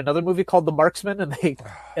then they made another movie called The Marksman,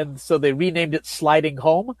 and so they renamed it Sliding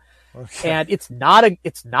Home. Okay. And it's not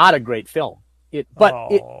a great film. It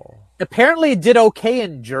apparently did okay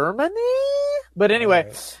in Germany, but anyway,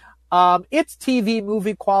 it's TV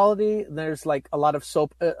movie quality. There's like a lot of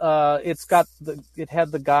soap. It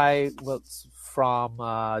had the guy from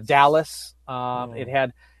Dallas. It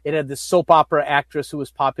had this soap opera actress who was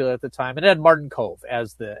popular at the time, and it had Martin Kove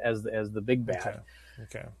as the big bad.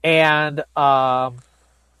 Okay. And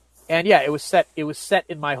it was set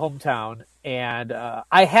in my hometown, and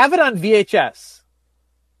I have it on VHS.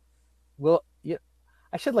 Well,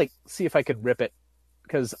 I should see if I can rip it,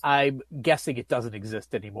 because I'm guessing it doesn't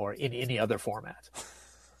exist anymore in any other format.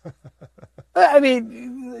 I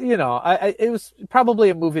mean, it was probably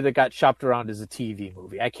a movie that got shopped around as a TV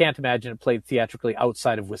movie. I can't imagine it played theatrically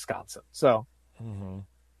outside of Wisconsin. So,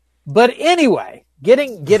 But anyway,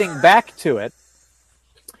 getting back to it,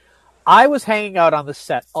 I was hanging out on the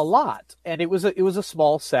set a lot, and it was a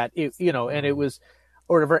small set, and it was,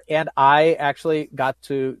 or whatever. And I actually got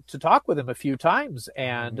to talk with him a few times,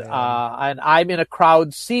 and I'm in a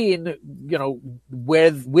crowd scene,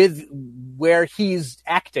 where he's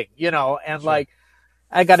acting, and sure.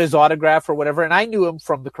 I got his autograph or whatever, and I knew him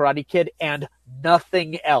from The Karate Kid and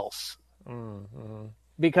nothing else. Mm-hmm.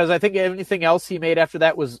 Because I think anything else he made after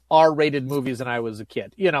that was R-rated movies, and I was a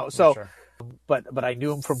kid, so. Sure. But I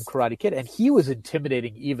knew him from Karate Kid, and he was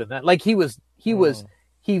intimidating even then. He was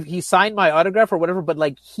he signed my autograph or whatever, but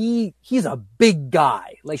like he's a big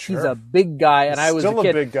guy. Like he's a big guy, and I was still a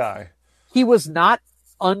kid. Big guy. He was not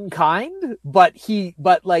unkind, but he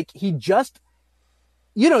just,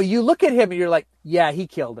 you know, you look at him and you're like, yeah, he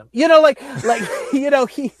killed him. You know, like you know,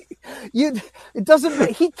 he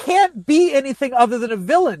can't be anything other than a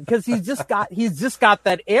villain because he's just got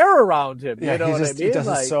that air around him. Yeah, you know what I mean? He does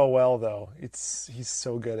it so well, though. He's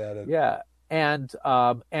so good at it. Yeah. And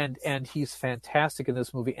he's fantastic in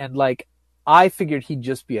this movie. And like, I figured he'd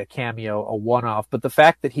just be a cameo, a one-off, but the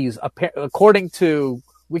fact that he's, according to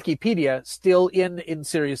Wikipedia, still in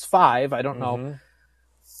series 5, I don't know.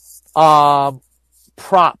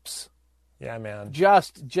 Props. Yeah, man.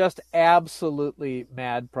 Just absolutely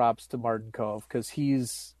mad props to Martin Kove, because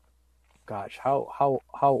he's, gosh, how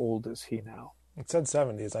old is he now? It said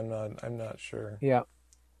 70s. I'm not sure. Yeah.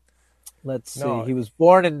 Let's see. He was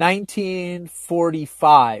born in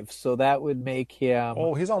 1945, so that would make him.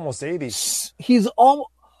 Oh, he's almost 80. He's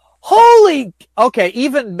almost. Holy. Okay,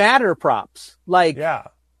 even madder props. Like. Yeah.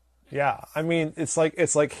 I mean, it's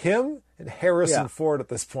like him and Harrison Ford at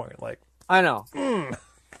this point. Like. I know.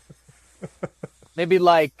 Maybe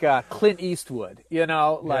like Clint Eastwood. You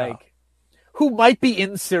know, like who might be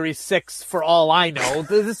in Series 6 for all I know.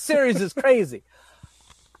 This series is crazy.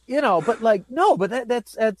 You know, but like no, but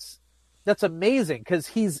that's amazing because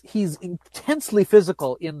he's intensely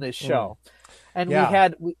physical in this show, and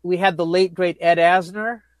we had the late great Ed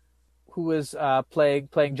Asner, who was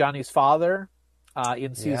playing Johnny's father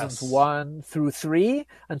in seasons 1 through 3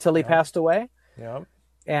 until he passed away. Yeah,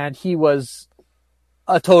 and he was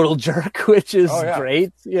a total jerk, which is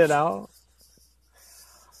great, you know.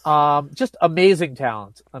 Just amazing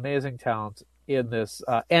talent in this,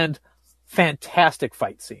 and fantastic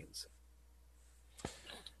fight scenes.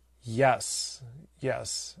 Yes.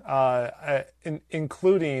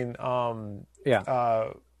 Including, you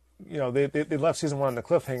know, they left season 1 on the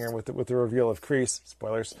cliffhanger with the reveal of Kreese.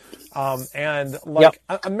 Spoilers. And like,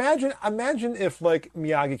 imagine if like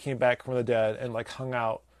Miyagi came back from the dead and like hung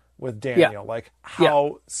out with Daniel. Like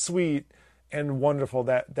how sweet and wonderful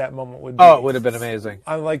that moment would be. Oh, it would have been amazing.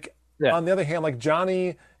 On the other hand, like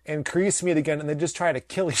Johnny and Kreese meet again and they just try to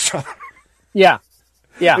kill each other. Yeah.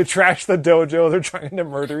 They trash the dojo. They're trying to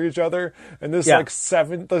murder each other, and this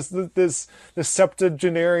this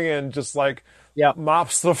septuagenarian just like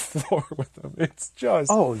mops the floor with them. It's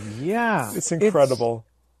just it's incredible.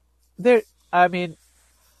 I mean,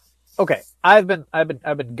 okay, I've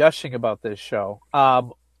been gushing about this show.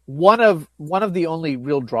 One of the only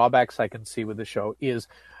real drawbacks I can see with the show is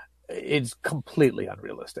it's completely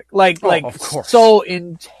unrealistic. Like of course. So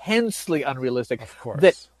intensely unrealistic. Of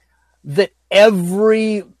course. That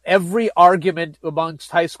every argument amongst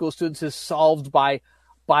high school students is solved by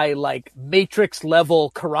like Matrix level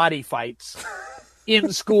karate fights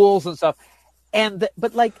in schools and stuff. And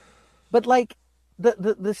but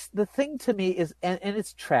the thing to me is, and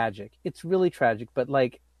it's tragic. It's really tragic. But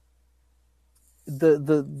like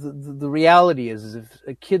the reality is if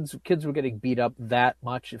kids were getting beat up that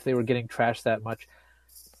much, if they were getting trashed that much,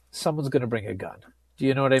 someone's going to bring a gun. Do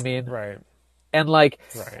you know what I mean? Right. And like,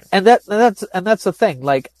 and that's the thing.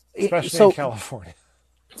 Like, especially in California.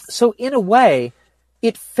 So in a way,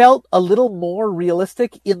 it felt a little more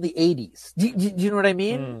realistic in the 80s. Do you know what I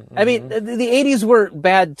mean? Mm-hmm. I mean, the 80s were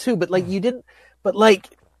bad too, but like you didn't. But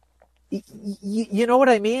like, you know what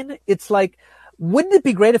I mean? It's like, wouldn't it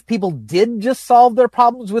be great if people did just solve their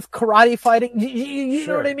problems with karate fighting? You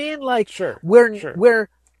know what I mean? Like, where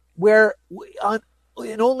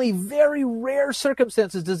in only very rare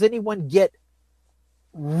circumstances does anyone get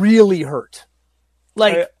really hurt.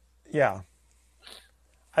 Like,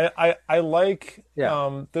 I like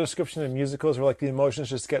the description of musicals where like the emotions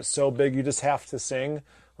just get so big you just have to sing,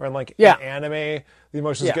 or in like in anime the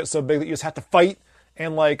emotions get so big that you just have to fight.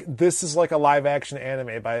 And like this is like a live action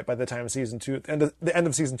anime by the time season 2 and the end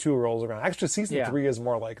of season 2 rolls around. Actually, season 3 is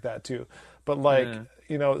more like that too. But like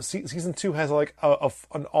you know, season 2 has like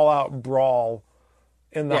an all out brawl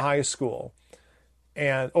in the high school.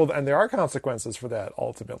 And there are consequences for that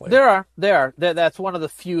ultimately. There are. That's one of the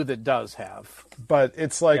few that does have. But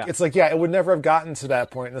it's like it would never have gotten to that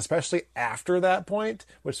point, and especially after that point,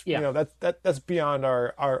 which you know that's beyond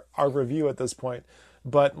our review at this point.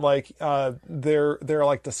 But like there are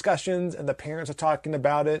like discussions, and the parents are talking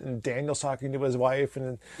about it, and Daniel's talking to his wife,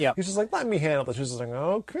 and he's just like, "Let me handle this." She's just like,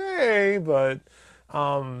 "Okay," but.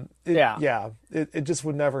 It just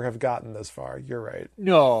would never have gotten this far. You're right.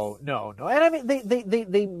 No. And I mean,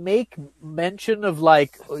 they make mention of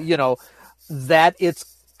like, you know, that it's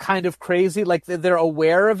kind of crazy. Like they're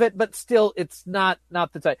aware of it, but still it's not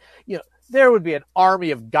the type, you know, there would be an army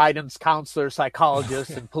of guidance counselors,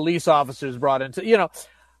 psychologists, and police officers brought into, you know.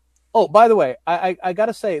 Oh, by the way, I got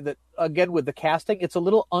to say that, again, with the casting, it's a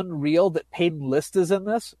little unreal that Peyton List is in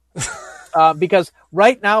this. Because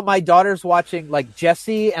right now my daughter's watching like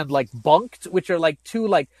Jessie and like Bunked, which are like two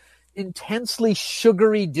like intensely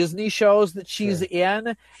sugary Disney shows that she's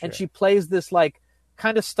in. And she plays this like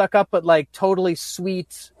kind of stuck up, but like totally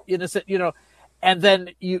sweet, innocent, you know. And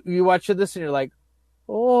then you watch this and you're like,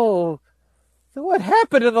 oh, what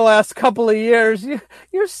happened in the last couple of years?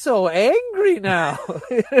 You're so angry now.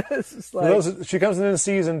 It's just like... She comes in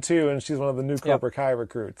season 2 and she's one of the new Cobra Kai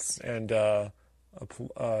recruits, and not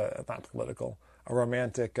political, a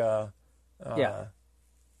romantic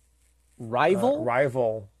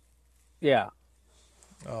rival. Yeah.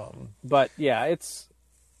 But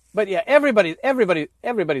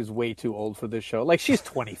everybody's way too old for this show. Like, she's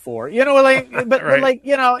 24, you know, like, but right. Like,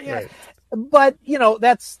 you know, yeah. Right. But you know,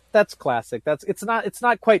 that's classic. It's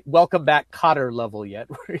not quite Welcome Back Kotter level yet,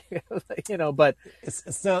 you know. But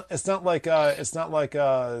it's not like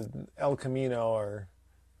El Camino or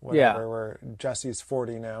whatever, where Jesse's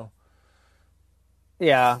 40 now.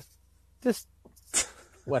 Yeah, just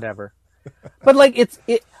whatever. But like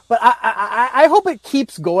But I hope it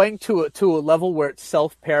keeps going to a level where it's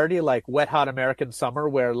self-parody, like Wet Hot American Summer,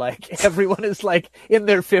 where like everyone is like in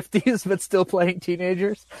their 50s but still playing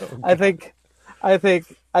teenagers. Oh, I think I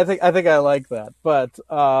like that. But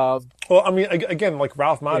well, I mean, again, like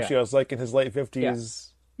Ralph Macchio is like in his late 50s.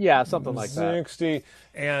 Yeah, something like 60, that.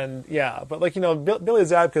 And but like, you know, Billy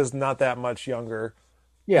Zabka is not that much younger.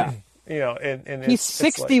 Yeah. You know, and he's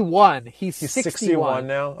 61. Like, he's 61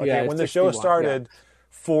 now. Okay, yeah, when the show started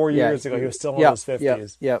 4 years ago, he was still in his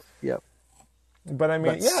 50s. Yep. But I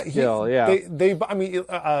mean, they I mean, you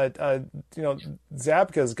know,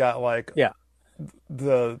 Zabka's got like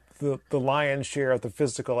the lion's share of the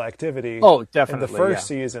physical activity. Oh, definitely. In the first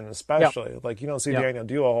season, especially, like you don't see Daniel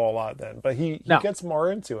do a whole lot then, but he gets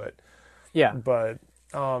more into it. Yeah. But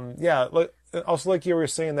like, also like you were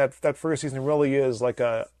saying, that first season really is like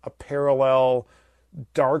a parallel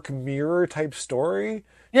Dark Mirror type story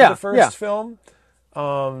to the first film.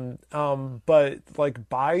 But like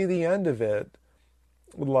by the end of it,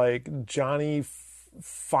 like Johnny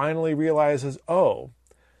finally realizes, oh,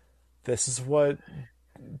 this is what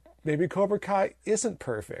maybe Cobra Kai isn't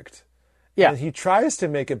perfect. Yeah. And he tries to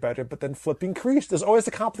make it better, but then flipping Kreese, there's always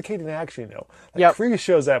a complicating action, you know. Like Kreese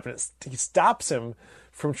shows up and he stops him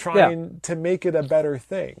from trying to make it a better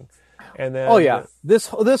thing. And then this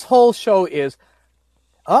whole show is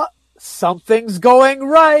something's going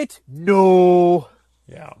right. No.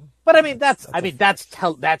 Yeah. But I mean that's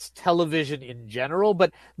television in general,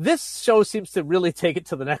 but this show seems to really take it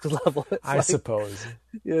to the next level. I suppose.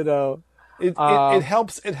 You know. It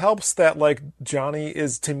helps that like Johnny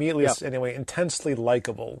is, to me at least anyway, intensely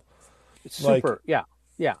likable. Super. Like,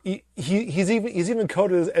 yeah. He's even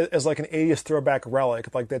coded as like an 80s throwback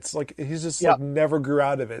relic. Like that's like he's just like never grew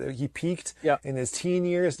out of it. He peaked in his teen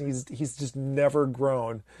years and he's just never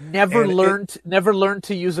grown. Never learned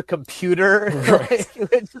to use a computer. Right.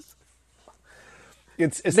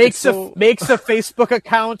 It's makes a Facebook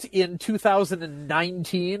account in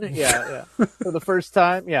 2019. Yeah. For the first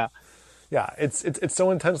time. Yeah. Yeah, it's so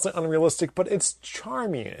intensely unrealistic, but it's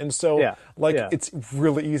charming, and so it's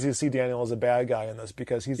really easy to see Daniel as a bad guy in this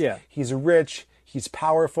because he's rich, he's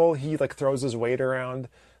powerful, he like throws his weight around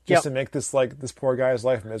just to make this poor guy's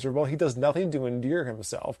life miserable. He does nothing to endear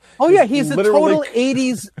himself. Oh he's a total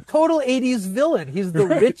 80s villain. He's the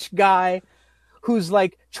rich guy who's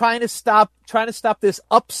like trying to stop this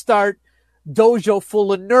upstart dojo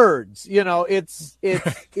full of nerds. You know,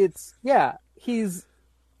 he's.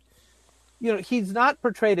 You know, he's not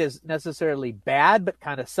portrayed as necessarily bad, but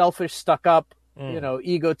kind of selfish, stuck up, you know,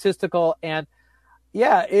 egotistical. And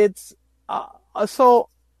it's, so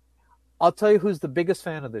I'll tell you who's the biggest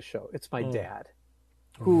fan of this show. It's my dad,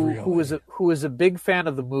 who is a big fan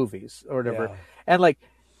of the movies or whatever. Yeah. And like,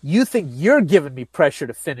 you think you're giving me pressure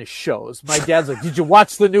to finish shows. My dad's like, did you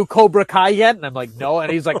watch the new Cobra Kai yet? And I'm like, no.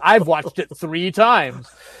 And he's like, I've watched it 3 times,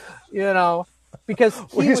 you know, because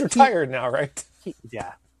he's retired now, right?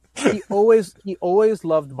 He always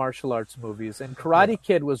loved martial arts movies, and Karate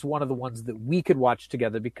Kid was one of the ones that we could watch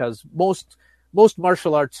together because most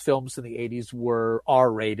martial arts films in the 80s were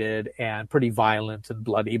R-rated and pretty violent and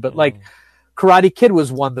bloody. But like Karate Kid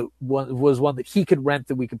was one that he could rent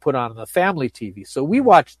that we could put on the family TV. So we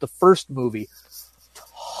watched the first movie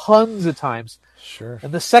tons of times. Sure.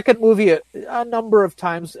 And the second movie a number of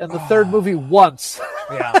times, and the third movie once.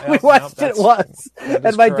 We watched it once,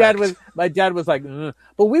 and my dad was like, ugh.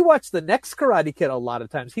 But we watched the next Karate Kid a lot of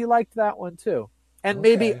times. He liked that one too. And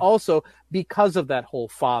maybe also because of that whole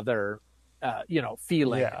father,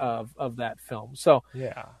 feeling of that film. So,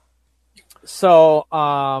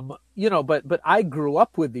 but I grew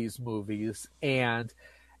up with these movies, and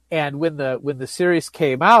when the series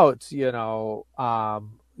came out, I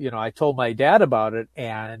told my dad about it,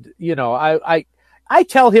 and I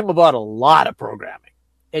tell him about a lot of programming,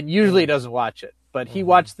 and usually he doesn't watch it. But he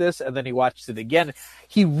watched this, and then he watched it again.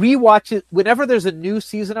 He rewatches whenever there's a new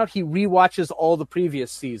season out. He rewatches all the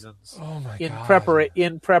previous seasons. Oh my God!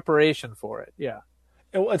 In preparation for it. Yeah.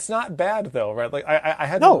 Well, it's not bad though, right? Like I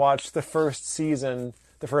hadn't watched the first season,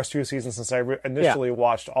 the first two seasons since I initially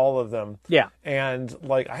watched all of them. Yeah. And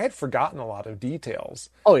like I had forgotten a lot of details.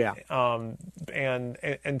 Oh yeah.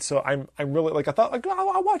 And so I'm really like I thought like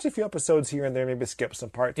I'll watch a few episodes here and there, maybe skip some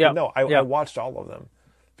parts. Yeah. But no, I watched all of them.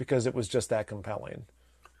 Because it was just that compelling.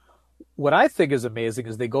 What I think is amazing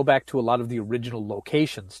is they go back to a lot of the original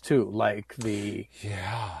locations too, like or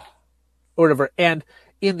whatever, and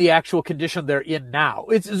in the actual condition they're in now.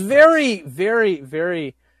 It's very, very,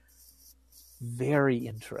 very, very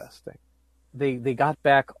interesting. They got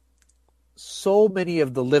back so many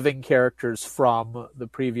of the living characters from the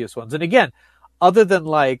previous ones, and again, other than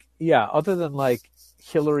like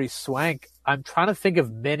Hilary Swank, I'm trying to think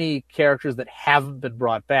of many characters that haven't been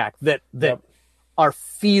brought back that are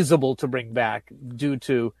feasible to bring back due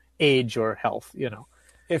to age or health.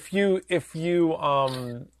 If you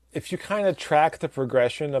kind of track the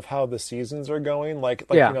progression of how the seasons are going,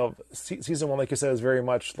 season one, like you said, is very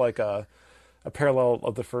much like a parallel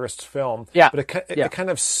of the first film. Yeah. But it kind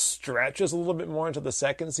of stretches a little bit more into the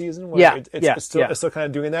second season where it's still kind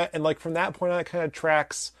of doing that. And like from that point on, it kind of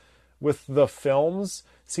tracks with the films.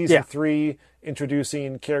 Season 3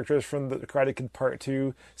 introducing characters from the Karate Kid Part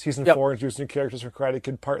 2. Season 4 introducing characters from Karate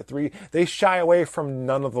Kid Part 3. They shy away from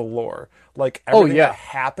none of the lore. Like everything that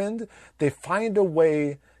happened, they find a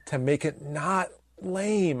way to make it not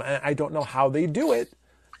lame. I don't know how they do it,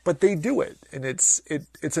 but they do it, and it's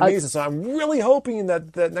amazing. So I'm really hoping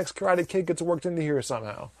that the next Karate Kid gets worked into here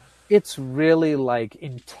somehow. It's really like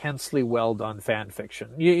intensely well done fan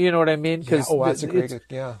fiction. You know what I mean? That's a great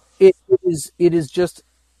It is just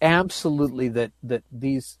absolutely that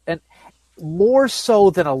these, and more so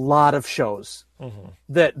than a lot of shows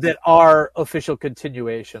that are official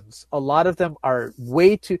continuations. A lot of them are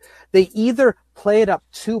way too. They either play it up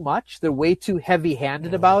too much. They're way too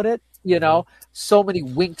heavy-handed about it. So many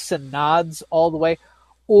winks and nods all the way,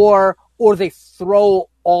 or they throw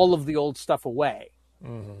all of the old stuff away.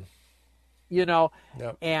 And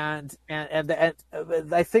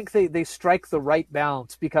I think they strike the right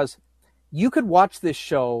balance, because you could watch this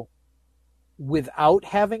show without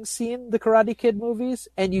having seen the Karate Kid movies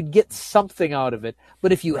and you'd get something out of it.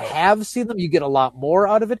 But if you have seen them, you get a lot more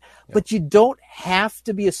out of it. But you don't have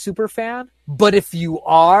to be a super fan. But if you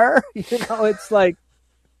are, it's like,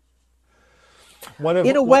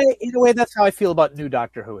 in a way, that's how I feel about new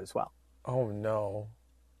Doctor Who as well. Oh no.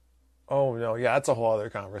 Yeah, that's a whole other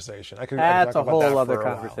conversation. That's a whole other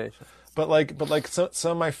conversation. But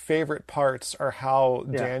some of my favorite parts are how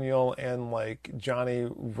Daniel and like Johnny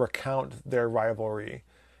recount their rivalry,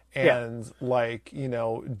 and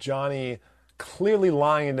Johnny clearly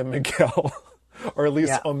lying to Miguel, or at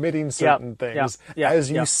least omitting certain things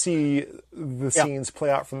as you see the scenes play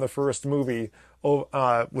out from the first movie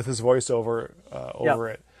with his voiceover over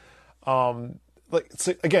it.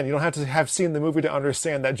 Again, you don't have to have seen the movie to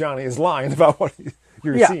understand that Johnny is lying about what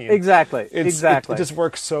you're seeing. Exactly. It just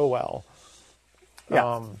works so well.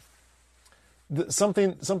 Yeah.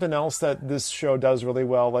 Something else that this show does really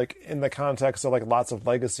well, like in the context of like lots of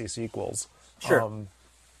legacy sequels. Sure.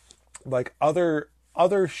 Like other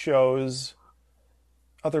shows,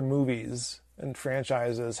 other movies and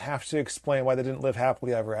franchises have to explain why they didn't live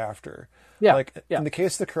happily ever after. Yeah. In the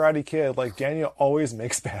case of the Karate Kid, like Daniel always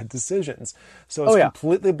makes bad decisions. So it's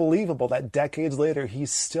completely believable that decades later he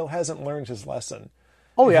still hasn't learned his lesson.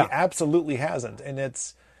 He absolutely hasn't. I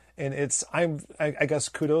guess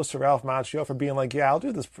kudos to Ralph Macchio for being like, I'll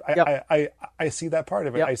do this. I see that part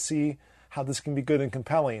of it. I see how this can be good and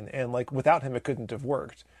compelling. And like without him, it couldn't have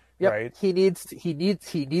worked. Yep. Right. He needs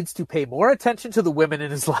to pay more attention to the women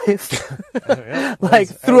in his life.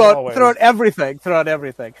 Throughout everything.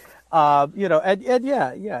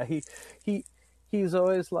 He's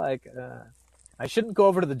always like, I shouldn't go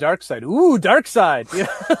over to the dark side. Ooh, dark side.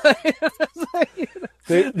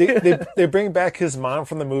 They bring back his mom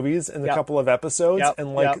from the movies in a couple of episodes,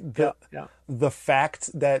 and the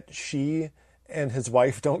fact that she and his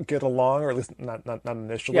wife don't get along, or at least not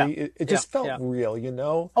initially. It just felt real,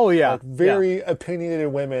 Oh yeah, like very opinionated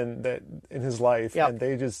women that in his life, and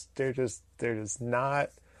they're just not.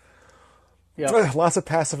 Yeah. Lots of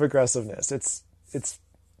passive aggressiveness. It's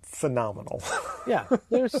phenomenal. Yeah.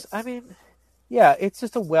 It's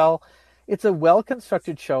just it's a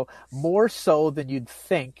well-constructed show, more so than you'd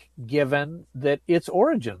think, given that its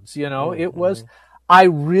origins, it was, I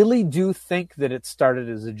really do think that it started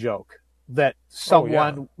as a joke that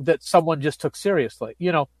someone just took seriously,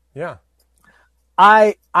 Yeah.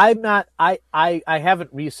 I haven't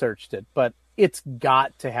researched it, but it's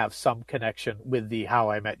got to have some connection with the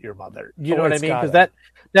How I Met Your Mother. You know what I mean? Because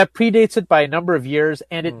that predates it by a number of years,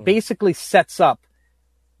 and it basically sets up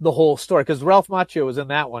the whole story. Because Ralph Macchio was in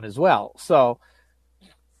that one as well. So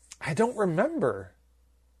I don't remember.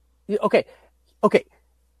 Okay.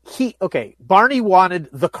 Barney wanted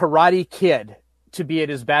the Karate Kid to be at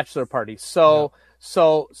his bachelor party. So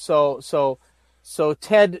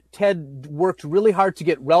Ted worked really hard to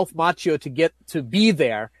get Ralph Macchio to be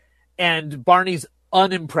there, and Barney's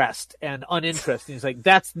unimpressed and uninterested. He's like,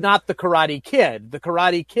 "That's not the Karate Kid. The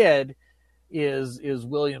Karate Kid is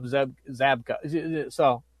William Zabka."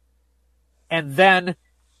 So, and then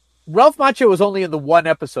Ralph Macchio was only in the one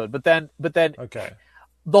episode, but then okay,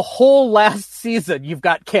 the whole last season you've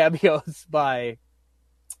got cameos by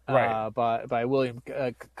William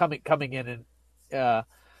coming in and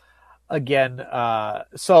again.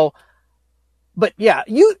 So, but yeah,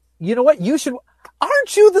 you know what? You should.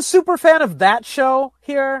 Aren't you the super fan of that show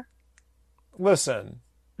here? Listen,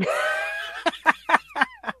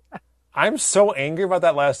 I'm so angry about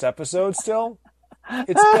that last episode still.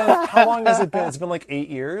 It's been, how long has it been? It's been like 8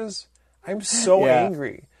 years. I'm so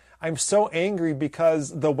angry. I'm so angry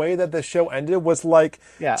because the way that the show ended was like,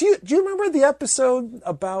 do you remember the episode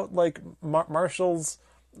about like Marshall's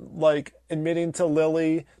like admitting to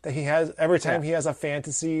Lily that he has, every time he has a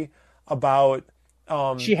fantasy about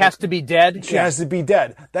she has to be dead. She has to be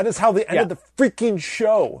dead. That is how they ended the freaking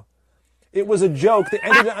show. It was a joke. They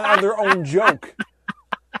ended it on their own joke.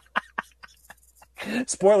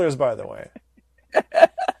 Spoilers, by the way.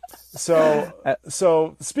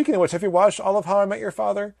 So speaking of which, have you watched all of How I Met Your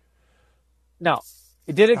Father? No.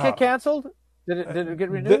 Did it get canceled? Did it get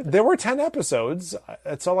renewed? There were 10 episodes.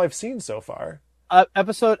 That's all I've seen so far. Up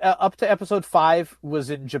to episode 5 was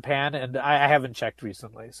in Japan, and I haven't checked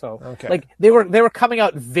recently. So like they were coming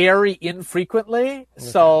out very infrequently. Okay.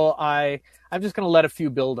 So I'm just going to let a few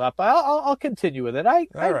build up. I'll continue with it.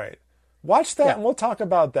 All right. Watch that, and we'll talk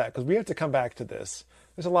about that because we have to come back to this.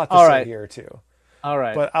 There's a lot to say here too. All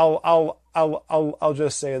right. But I'll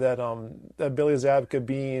just say that that Billy Zabka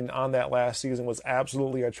being on that last season was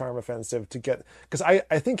absolutely a charm offensive to get, because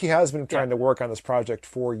I think he has been trying to work on this project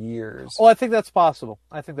for years. Oh, I think that's possible.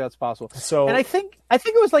 So, and I think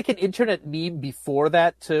it was like an internet meme before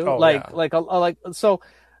that too. So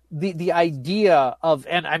the idea of,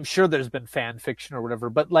 and I'm sure there's been fan fiction or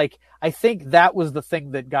whatever, but like I think that was the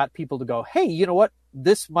thing that got people to go, hey, you know what?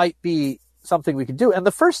 This might be something we could do. And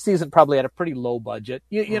the first season probably had a pretty low budget.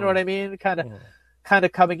 You know what I mean? Kind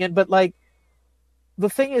of coming in. But like the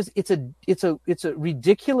thing is, it's a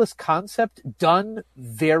ridiculous concept done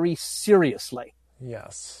very seriously.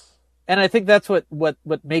 Yes. And I think that's what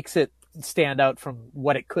makes it stand out from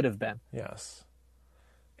what it could have been. Yes.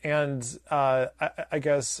 And I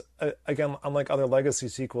guess again, unlike other legacy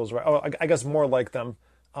sequels, right? Oh, I guess more like them.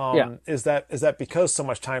 Is that because so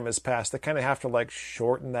much time has passed, they kind of have to like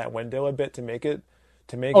shorten that window a bit to make it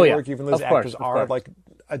work, even though those actors are like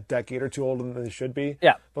a decade or two older than they should be.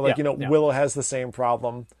 Yeah. But like, Willow has the same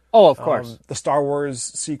problem. Oh, of course. The Star Wars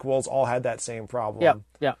sequels all had that same problem.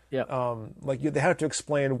 Yeah. They have to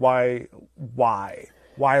explain why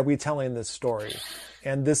are we telling this story?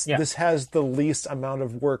 And this has the least amount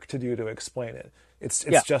of work to do to explain it. It's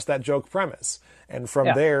just that joke premise. And from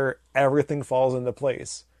there, everything falls into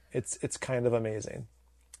place. It's kind of amazing.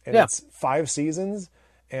 And it's 5 seasons,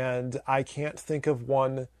 and I can't think of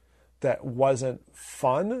one that wasn't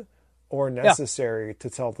fun or necessary to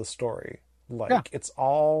tell the story. It's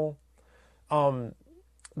all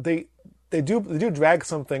they do drag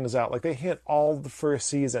some things out. Like they hint all the first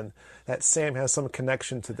season that Sam has some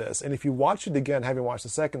connection to this. And if you watch it again, having watched the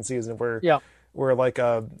second season where like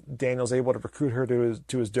Daniel's able to recruit her to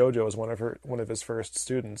his dojo as one of his first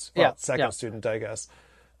students, second student, I guess.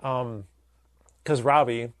 Because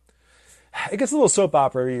Robbie, it gets a little soap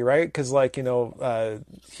opera-y, right? Because like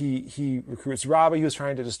he recruits Robbie, who's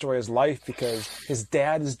trying to destroy his life because his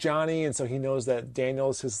dad is Johnny, and so he knows that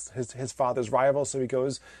Daniel's his father's rival. So he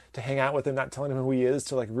goes to hang out with him, not telling him who he is,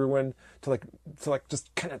 to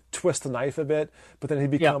just kind of twist the knife a bit. But then he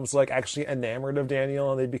becomes like actually enamored of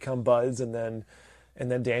Daniel, and they become buds, and then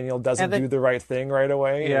Daniel doesn't do the right thing right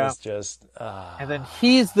away. Yeah. And it's just... And then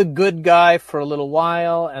he's the good guy for a little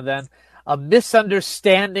while, and then a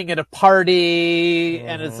misunderstanding at a party,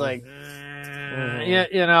 and it's like,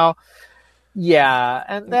 you know, yeah,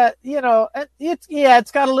 and that, you know,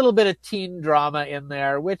 it's got a little bit of teen drama in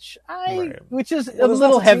there, which is a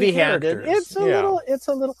little heavy-handed. It's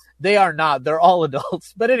a little. They are not. They're all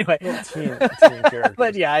adults. But anyway, teen characters.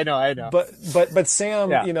 But yeah, I know. But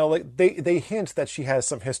Sam, you know, like they hint that she has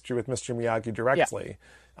some history with Mr. Miyagi directly.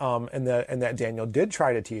 And that Daniel did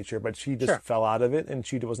try to teach her, but she just fell out of it, and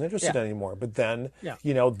she wasn't interested anymore. But then,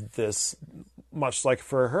 you know, this, much like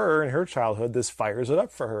for her in her childhood, this fires it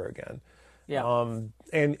up for her again. Yeah.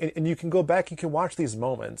 And you can go back, you can watch these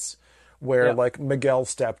moments where like Miguel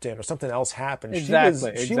stepped in or something else happened. She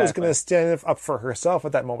was going to stand up for herself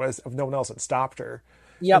at that moment if no one else had stopped her.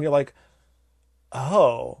 Yep. And you're like,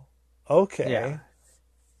 oh, okay.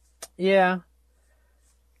 Yeah.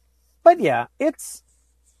 But yeah, it's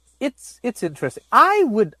interesting. I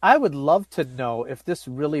would love to know if this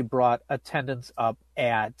really brought attendance up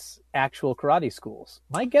at actual karate schools.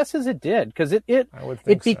 My guess is it did, because it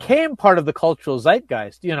became part of the cultural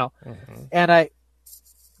zeitgeist, you know. Mm-hmm. And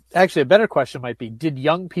actually a better question might be, did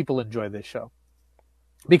young people enjoy this show?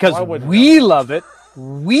 Because we love it.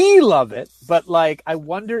 We love it, but like I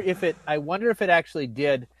wonder if it actually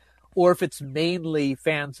did, or if it's mainly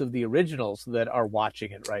fans of the originals that are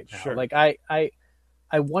watching it right now. Sure. Like I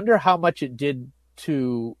wonder how much it did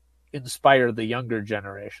to inspire the younger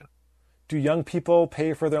generation. Do young people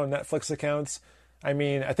pay for their own Netflix accounts? I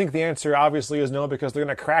mean, I think the answer obviously is no, because they're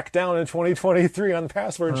going to crack down in 2023 on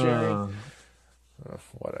password sharing.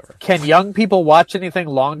 Whatever. Can young people watch anything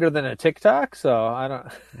longer than a TikTok? So I don't.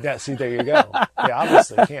 Yeah, see, there you go. They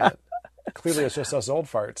obviously can't. Clearly, it's just us old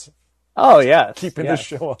farts. Oh, yeah. Keeping the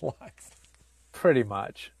show alive. Pretty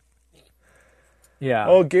much. Yeah.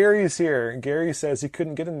 Oh, Gary's here. Gary says he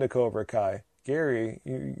couldn't get into Cobra Kai. Gary,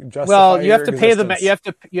 you justify well, you have your to pay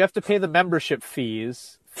you have to pay the membership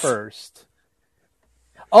fees first.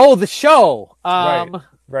 Oh, the show.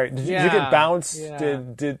 Right. Did you get bounced? Yeah.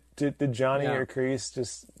 Did Johnny or Chris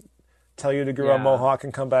just tell you to grow a mohawk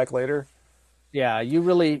and come back later? Yeah, you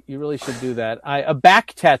really should do that. A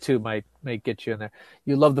back tattoo might get you in there.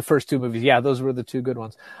 You love the first two movies. Yeah, those were the two good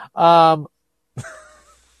ones.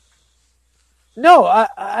 No,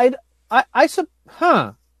 I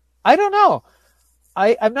don't know.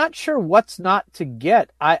 I'm not sure what's not to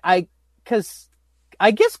get. Because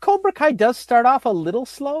I guess Cobra Kai does start off a little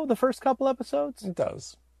slow the first couple episodes. It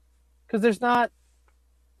does. Because there's not.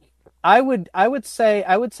 I would say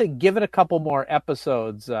give it a couple more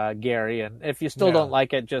episodes, Gary, and if you still don't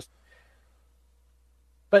like it, just.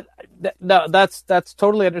 But no, that's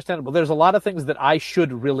totally understandable. There's a lot of things that I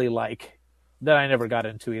should really like that I never got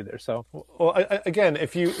into either. So, well, again,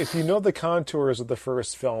 if you know the contours of the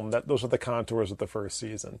first film, those are the contours of the first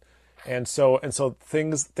season, and so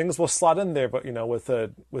things will slot in there, but you know, with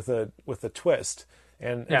a twist.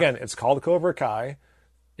 And again, it's called Cobra Kai,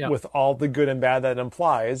 with all the good and bad that it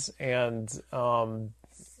implies, and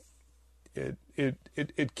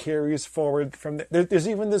it carries forward from there. There's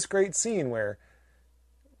even this great scene where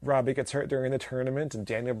Robbie gets hurt during the tournament, and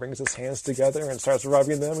Daniel brings his hands together and starts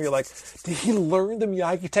rubbing them. You're like, did he learn the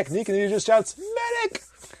Miyagi technique? And he just shouts, "Medic!"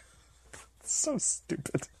 It's so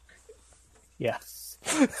stupid. Yeah.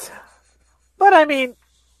 But I mean,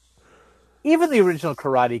 even the original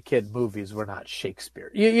Karate Kid movies were not Shakespeare.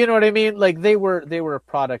 You know what I mean? Like they were a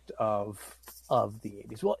product of the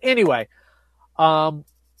 80s. Well, anyway,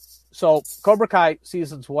 so Cobra Kai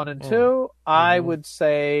seasons 1 and 2, mm-hmm. I would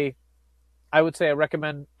say I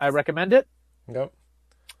recommend it. Yep.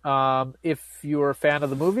 If you're a fan of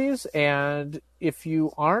the movies, and if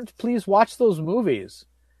you aren't, please watch those movies.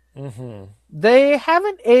 Mm-hmm. They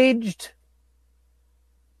haven't aged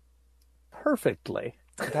perfectly.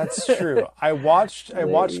 That's true. I watched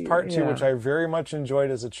part 2, which I very much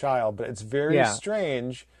enjoyed as a child, but it's very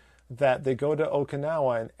strange that they go to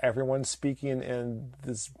Okinawa and everyone's speaking in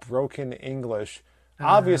this broken English,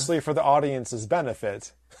 obviously for the audience's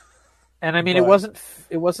benefit. And I mean, it wasn't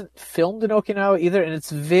filmed in Okinawa either, and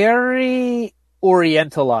it's very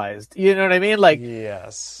orientalized. You know what I mean? Like,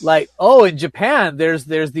 yes. Like, in Japan, there's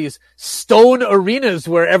these stone arenas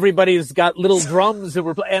where everybody's got little drums and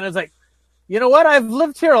and it's like, you know what? I've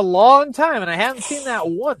lived here a long time, and I haven't seen that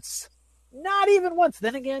once. Not even once.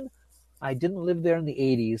 Then again, I didn't live there in the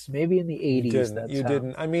 80s. Maybe in the 80s. You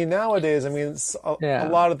didn't. I mean, nowadays, a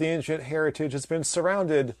lot of the ancient heritage has been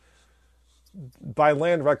surrounded by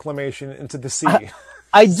land reclamation into the sea.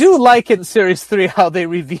 I do like in Series 3 how they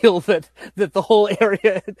reveal that the whole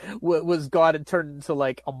area was gone and turned into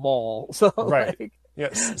like a mall. So right.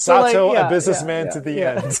 Yes. Sato, a businessman to the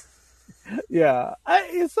end. Yeah.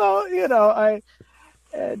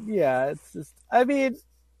 And yeah, it's just, I mean,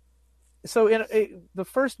 so in the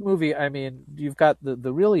first movie, I mean, you've got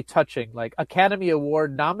the really touching, like, Academy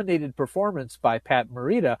Award nominated performance by Pat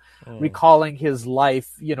Morita, recalling his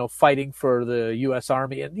life, fighting for the U.S.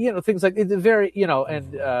 Army, and things like it's very,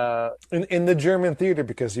 and in the German theater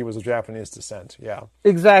because he was of Japanese descent. Yeah,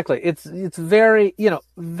 exactly. It's very,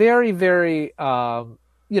 very, very,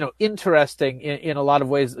 interesting in a lot of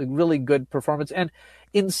ways. A really good performance, and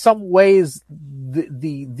in some ways,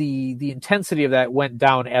 the intensity of that went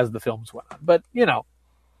down as the films went on. But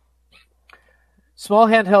small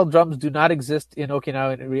handheld drums do not exist in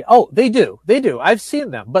Okinawa. Oh, they do. I've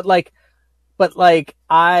seen them, but I've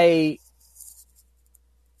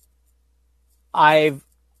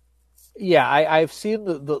seen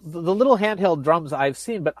the little handheld drums I've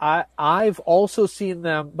seen, but I've also seen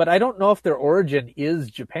them, but I don't know if their origin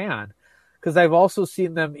is Japan, because I've also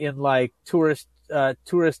seen them in like tourist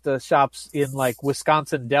shops in like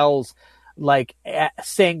Wisconsin Dells, like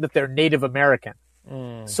saying that they're Native American.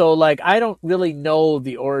 So like I don't really know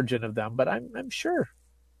the origin of them, but I'm sure.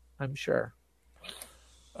 I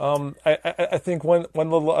think one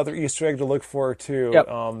little other Easter egg to look for too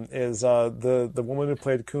is the woman who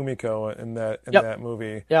played Kumiko in that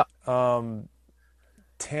movie. Yeah.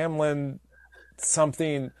 Tamlin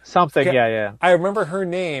something. Yeah. I remember her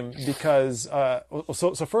name because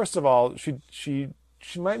so first of all, she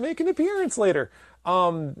might make an appearance later.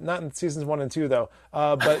 Not in seasons 1 and 2 though.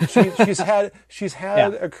 But she's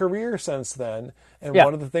had a career since then, and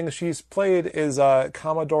one of the things she's played is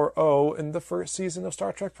Commodore O in the first season of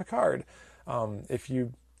Star Trek Picard. If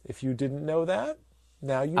you didn't know that,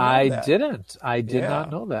 now you know that. I did not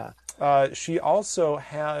know that. She also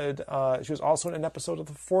she was also in an episode of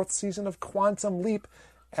the 4th season of Quantum Leap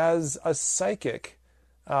as a psychic.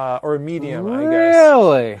 Or a medium, I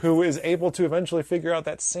guess, who is able to eventually figure out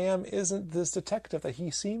that Sam isn't this detective that he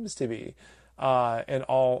seems to be, and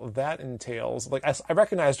all that entails. Like I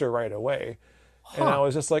recognized her right away, and I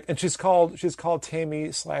was just like, and she's called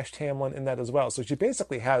Tammy/Tamlin in that as well. So she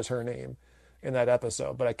basically has her name in that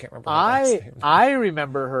episode, but I can't remember her last name. I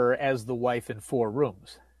remember her as the wife in 4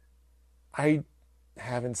 Rooms. I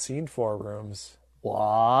haven't seen 4 Rooms.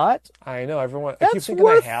 What? I know everyone. I keep thinking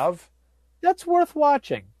I have. That's worth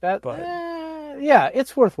watching. It's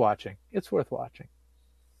worth watching.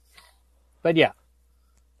 But yeah.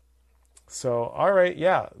 So, all right,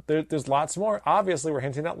 yeah. There's lots more. Obviously, we're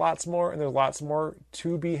hinting at lots more, and there's lots more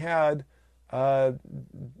to be had. Lots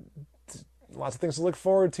of things to look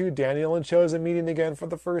forward to. Daniel and Chosen meeting again for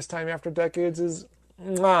the first time after decades is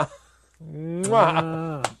mwah.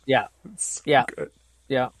 Yeah. Good.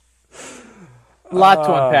 Yeah. Lot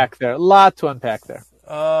to unpack there.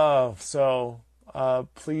 So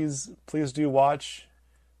please do watch.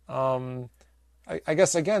 I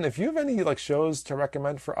guess again, if you have any like shows to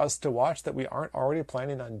recommend for us to watch that we aren't already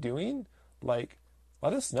planning on doing, like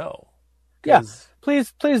let us know. Yeah,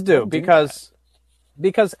 please do, because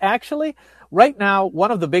actually right now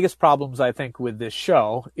one of the biggest problems I think with this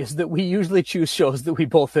show is that we usually choose shows that we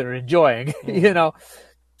both are enjoying,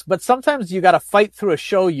 But sometimes you got to fight through a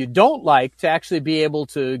show you don't like to actually be able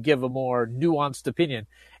to give a more nuanced opinion.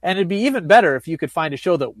 And it'd be even better if you could find a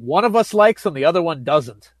show that one of us likes and the other one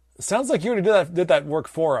doesn't. Sounds like you already did that work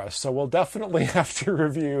for us, so we'll definitely have to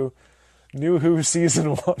review New Who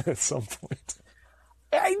season 1 at some point.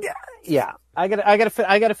 I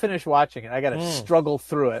gotta finish watching it. I gotta struggle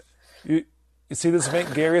through it. You see this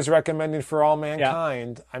event Gary's recommending for all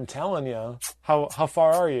mankind. Yeah. I'm telling you. How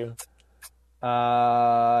far are you?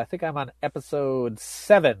 I think I'm on episode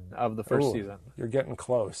 7 of the first season. You're getting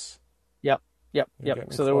close. Yep.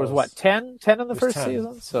 So there was 10 in the first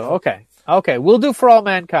season. So okay, we'll do For All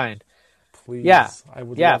Mankind. Please, I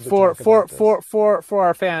would love to talk about this.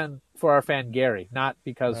 For our fan Gary, not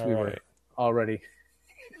because we were already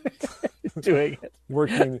doing it,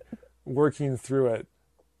 working through it.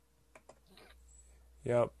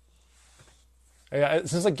 Yep. Yeah, it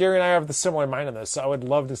seems like Gary and I have the similar mind on this, so I would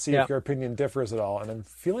love to see if your opinion differs at all, and I'm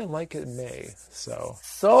feeling like it may. So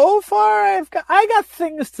far, I got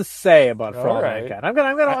things to say about For All Mankind. I'm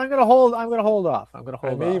gonna hold off.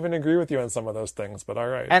 I may even agree with you on some of those things, but all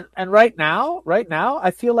right. And right now,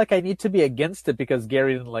 I feel like I need to be against it because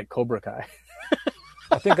Gary didn't like Cobra Kai.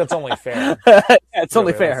 I think that's only fair. It's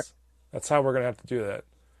only fair. That's how we're gonna have to do that.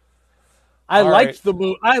 I liked the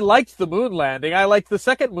moon landing. I liked the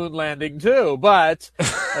second moon landing too, but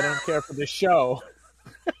I don't care for the show.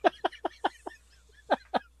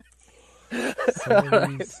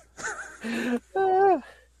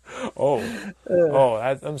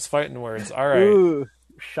 Them's fighting words. All right. Ooh,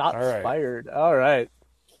 shots fired. All right.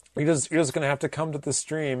 You're just going to have to come to the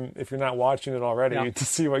stream if you're not watching it already to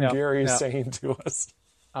see what Gary is saying to us.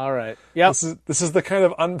 All right. Yeah. This is the kind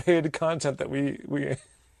of unpaid content that we.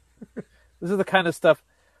 This is the kind of stuff.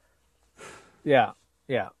 Yeah.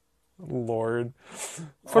 Yeah. Lord.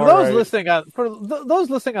 For those listening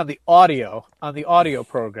on the audio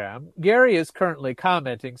program, Gary is currently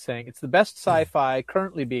commenting saying it's the best sci-fi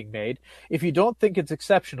currently being made. If you don't think it's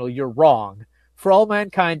exceptional, you're wrong. For All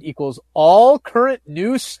Mankind equals all current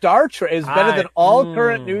new Star Trek is better than all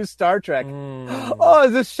current new Star Trek. Oh,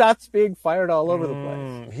 is this shots being fired all over the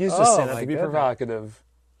place? He's just saying that to be provocative.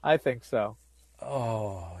 I think so.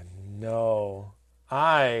 Oh no.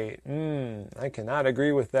 I cannot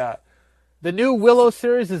agree with that. The new Willow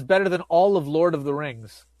series is better than all of Lord of the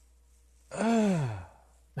Rings. I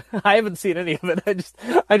haven't seen any of it.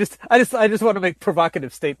 I just want to make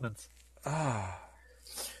provocative statements.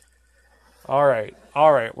 All right.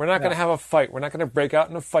 We're not going to have a fight. We're not going to break out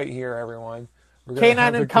in a fight here, everyone.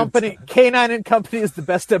 K9 and Company. K9 and Company is the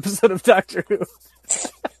best episode of Doctor Who.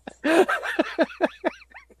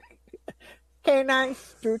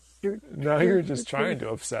 K9. No, you're just trying to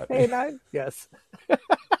upset me. K9. Yes.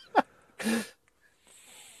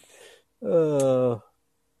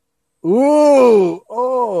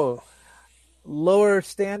 Lower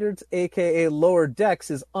Standards, aka Lower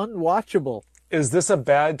Decks, is unwatchable. Is this a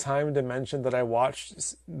bad time to mention that I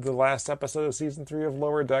watched the last episode of season 3 of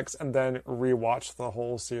Lower Decks and then rewatched the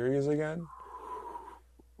whole series again?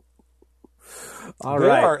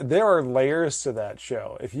 There are layers to that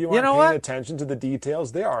show. If you aren't paying attention to the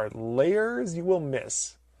details, there are layers you will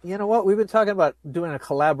miss. You know what? We've been talking about doing a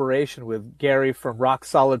collaboration with Gary from Rock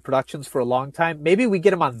Solid Productions for a long time. Maybe we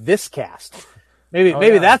get him on this cast. Maybe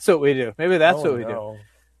that's what we do. Maybe that's what we do.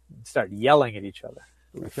 Start yelling at each other.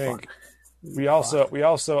 I think we also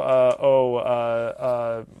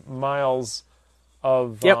owe Miles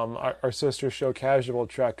of our sister show Casual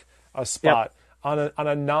Trek a spot on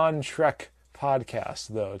a non-Trek podcast,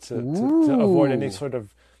 though, to avoid any sort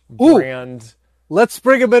of brand. Let's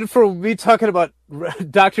bring him in for me talking about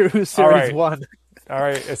Doctor Who Series 1. All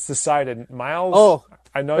right, it's decided. Miles,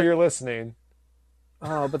 I know you're listening.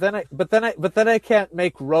 Oh, but then I can't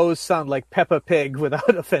make Rose sound like Peppa Pig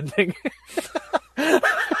without offending.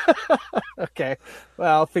 Okay,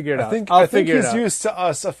 well, I'll figure it out. I think he's used to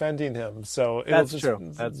us offending him, so it'll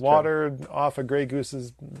just water off a gray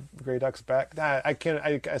duck's back. Nah, I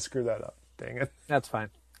screwed that up. Dang it. That's fine.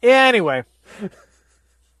 Anyway.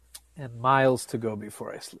 And miles to go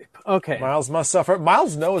before I sleep. Okay. Miles must suffer.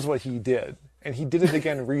 Miles knows what he did, and he did it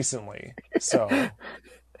again recently. So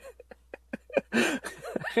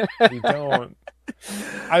we don't.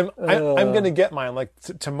 I'm gonna get mine like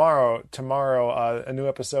tomorrow. Tomorrow, a new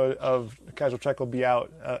episode of Casual Trek will be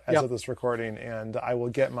out as of this recording, and I will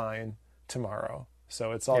get mine tomorrow.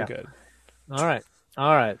 So it's all good. All right.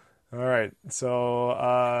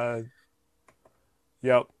 So,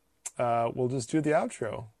 we'll just do the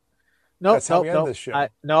outro. That's how we end this show. I'm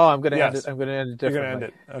going to end it. I'm going to end it differently. You're going to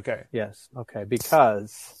end it. Okay. Yes. Okay.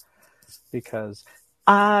 Because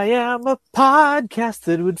I am a podcast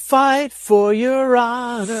that would fight for your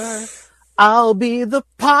honor. I'll be the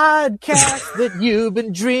podcast that you've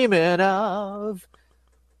been dreaming of.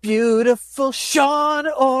 Beautiful Sean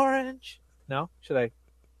Orange. No? Should I?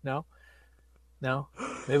 No?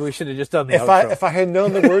 Maybe we should have just done the outro. If I had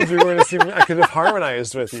known the words we were going to sing, I could have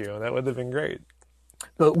harmonized with you. That would have been great.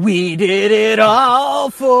 But we did it all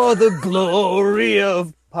for the glory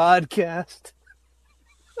of podcast.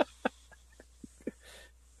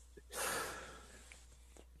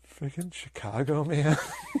 Freaking Chicago, man.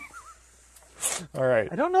 All right.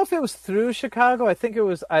 I don't know if it was through Chicago. I think it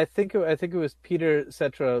was Peter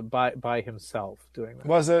Cetera by himself doing that.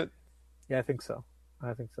 Was it? Yeah, I think so.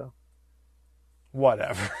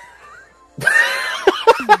 Whatever.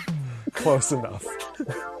 Close enough.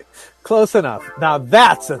 Close enough. Now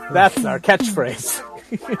that's our catchphrase.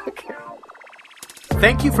 Okay.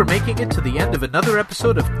 Thank you for making it to the end of another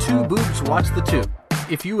episode of Two Boobs Watch the Tube.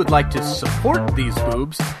 If you would like to support these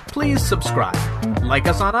boobs, please subscribe. Like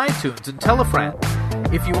us on iTunes and tell a friend.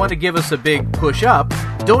 If you want to give us a big push up,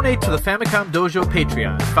 donate to the Famicom Dojo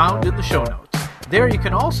Patreon found in the show notes. There you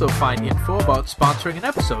can also find info about sponsoring an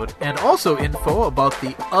episode and also info about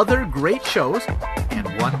the other great shows,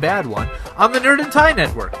 and one bad one, on the Nerd and Tie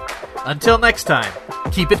Network. Until next time,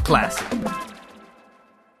 keep it classy.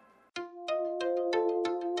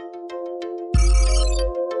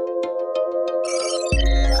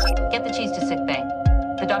 Get the cheese to sick bay.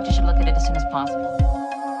 The doctor should look at it as soon as possible.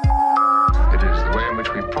 It is the way in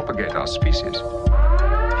which we propagate our species.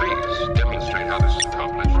 Please demonstrate how this is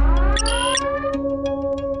accomplished.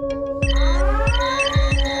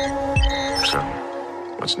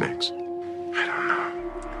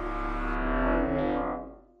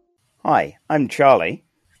 Hi, I'm Charlie.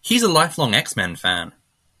 He's a lifelong X-Men fan.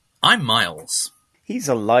 I'm Miles. He's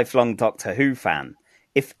a lifelong Doctor Who fan.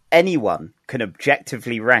 If anyone can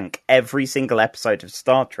objectively rank every single episode of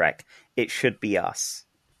Star Trek, it should be us.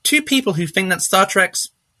 Two people who think that Star Trek's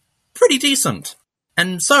pretty decent.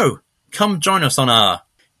 And so, come join us on our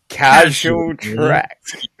Casual Trek.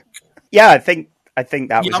 Yeah, I think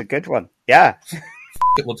that was a good one. Yeah.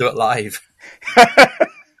 We'll do it live.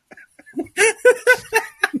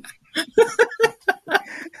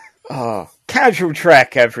 Oh, Casual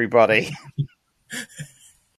Trek, everybody.